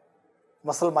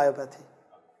 muscle myopathy,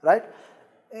 right?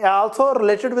 Also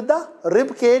related with the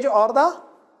rib cage or the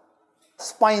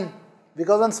spine,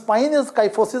 because when spine is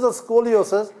kyphosis or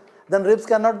scoliosis, then ribs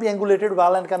cannot be angulated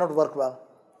well and cannot work well.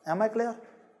 Am I clear?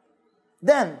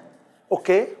 Then,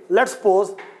 okay, let's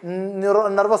suppose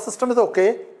nervous system is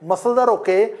okay, muscles are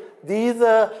okay, these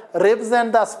ribs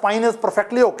and the spine is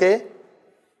perfectly okay.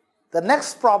 The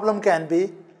next problem can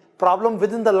be problem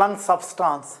within the lung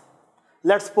substance.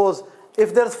 Let's suppose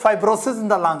if there is fibrosis in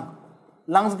the lung,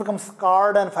 lungs become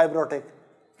scarred and fibrotic.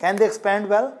 Can they expand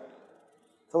well?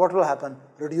 So what will happen?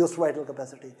 Reduced vital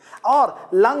capacity. Or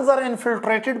lungs are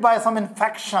infiltrated by some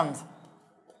infections,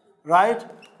 right?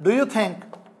 Do you think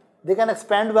they can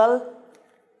expand well?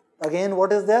 Again,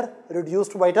 what is there?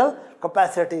 Reduced vital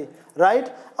capacity,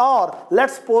 right? Or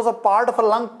let's suppose a part of a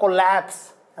lung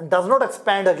collapse and does not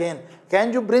expand again.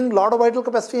 Can you bring a lot of vital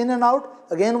capacity in and out?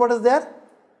 Again, what is there?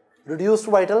 Reduced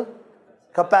vital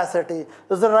capacity.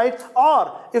 Is that right?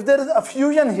 Or if there is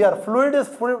effusion here, fluid is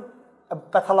a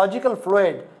pathological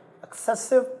fluid,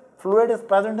 excessive fluid is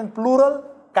present in pleural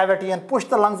cavity and push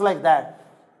the lungs like that.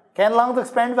 Can lungs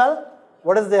expand well?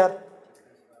 What is there?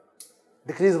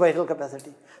 Decreased vital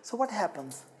capacity. So what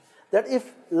happens? That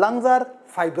if lungs are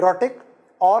fibrotic,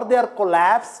 or they are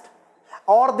collapsed,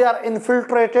 or they are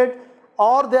infiltrated,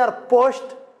 or they are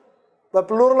pushed by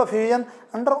pleural effusion,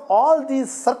 under all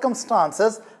these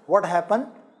circumstances, what happens?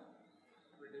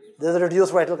 There is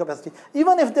reduced vital capacity.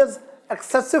 Even if there is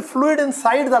excessive fluid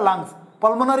inside the lungs,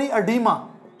 pulmonary edema,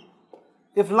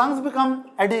 if lungs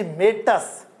become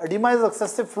edematous, edema is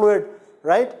excessive fluid,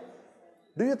 right?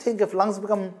 Do you think if lungs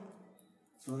become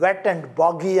wet and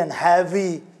boggy and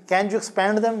heavy, can you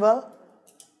expand them well?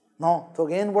 No. So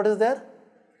again, what is there?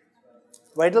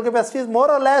 Vital capacity is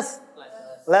more or less?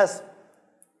 Less.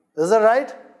 Is that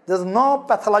right? There is no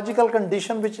pathological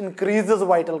condition which increases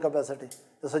vital capacity.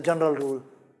 This is a general rule.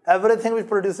 Everything which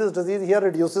produces disease here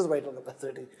reduces vital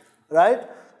capacity, right?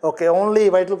 Okay, only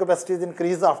vital capacity is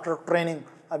increased after training,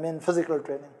 physical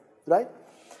training, right?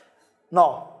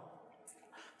 Now,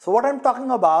 so what I'm talking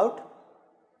about,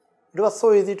 it was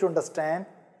so easy to understand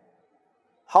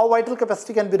how vital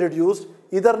capacity can be reduced.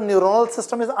 Either neuronal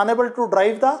system is unable to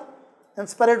drive the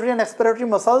inspiratory and expiratory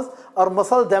muscles, or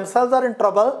muscles themselves are in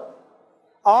trouble,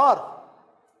 or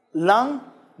lung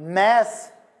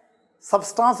mass,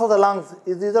 substance of the lungs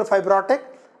is either fibrotic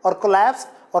or collapsed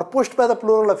or pushed by the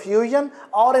pleural effusion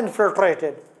or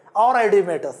infiltrated or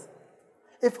edematous.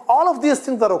 If all of these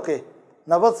things are okay,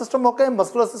 nervous system okay,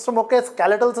 muscular system okay,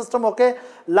 skeletal system okay,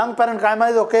 lung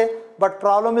parenchyma is okay, but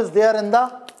problem is there in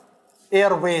the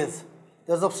airways.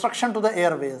 There's obstruction to the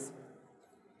airways.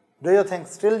 Do you think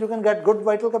still you can get good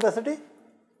vital capacity?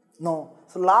 No.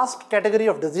 So last category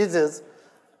of diseases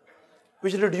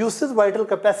which reduces vital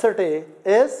capacity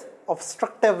is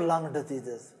obstructive lung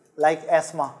diseases like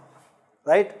asthma,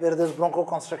 right, where there is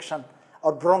bronchoconstriction,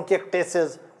 or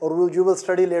bronchiectasis, or you will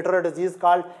study later a disease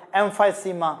called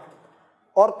emphysema,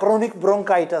 or chronic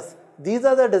bronchitis. These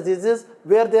are the diseases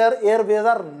where their airways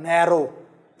are narrow.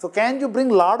 So can you bring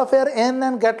lot of air in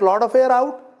and get lot of air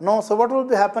out? No. So what will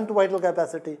happen to vital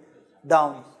capacity?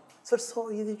 Down. So it's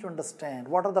so easy to understand.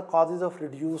 What are the causes of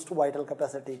reduced vital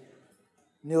capacity?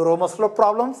 Neuromuscular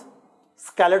problems,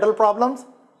 skeletal problems,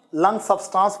 lung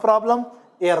substance problem,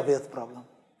 airways problem.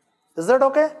 Is that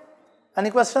okay?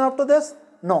 Any question up to this?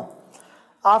 No.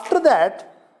 After that,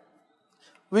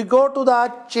 we go to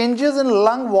the changes in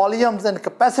lung volumes and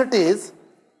capacities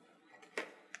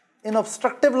in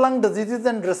obstructive lung diseases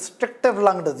and restrictive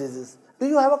lung diseases. Do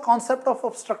you have a concept of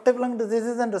obstructive lung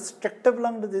diseases and restrictive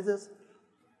lung diseases?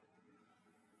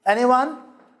 Anyone?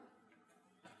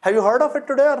 Have you heard of it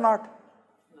today or not?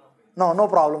 No. No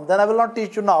problem. Then I will not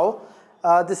teach you now.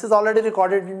 This is already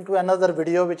recorded into another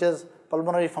video, which is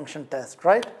pulmonary function test,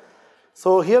 right?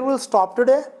 So here we'll stop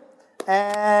today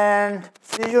and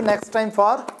see you next time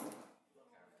for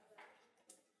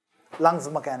lungs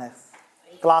mechanics.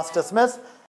 Class dismissed.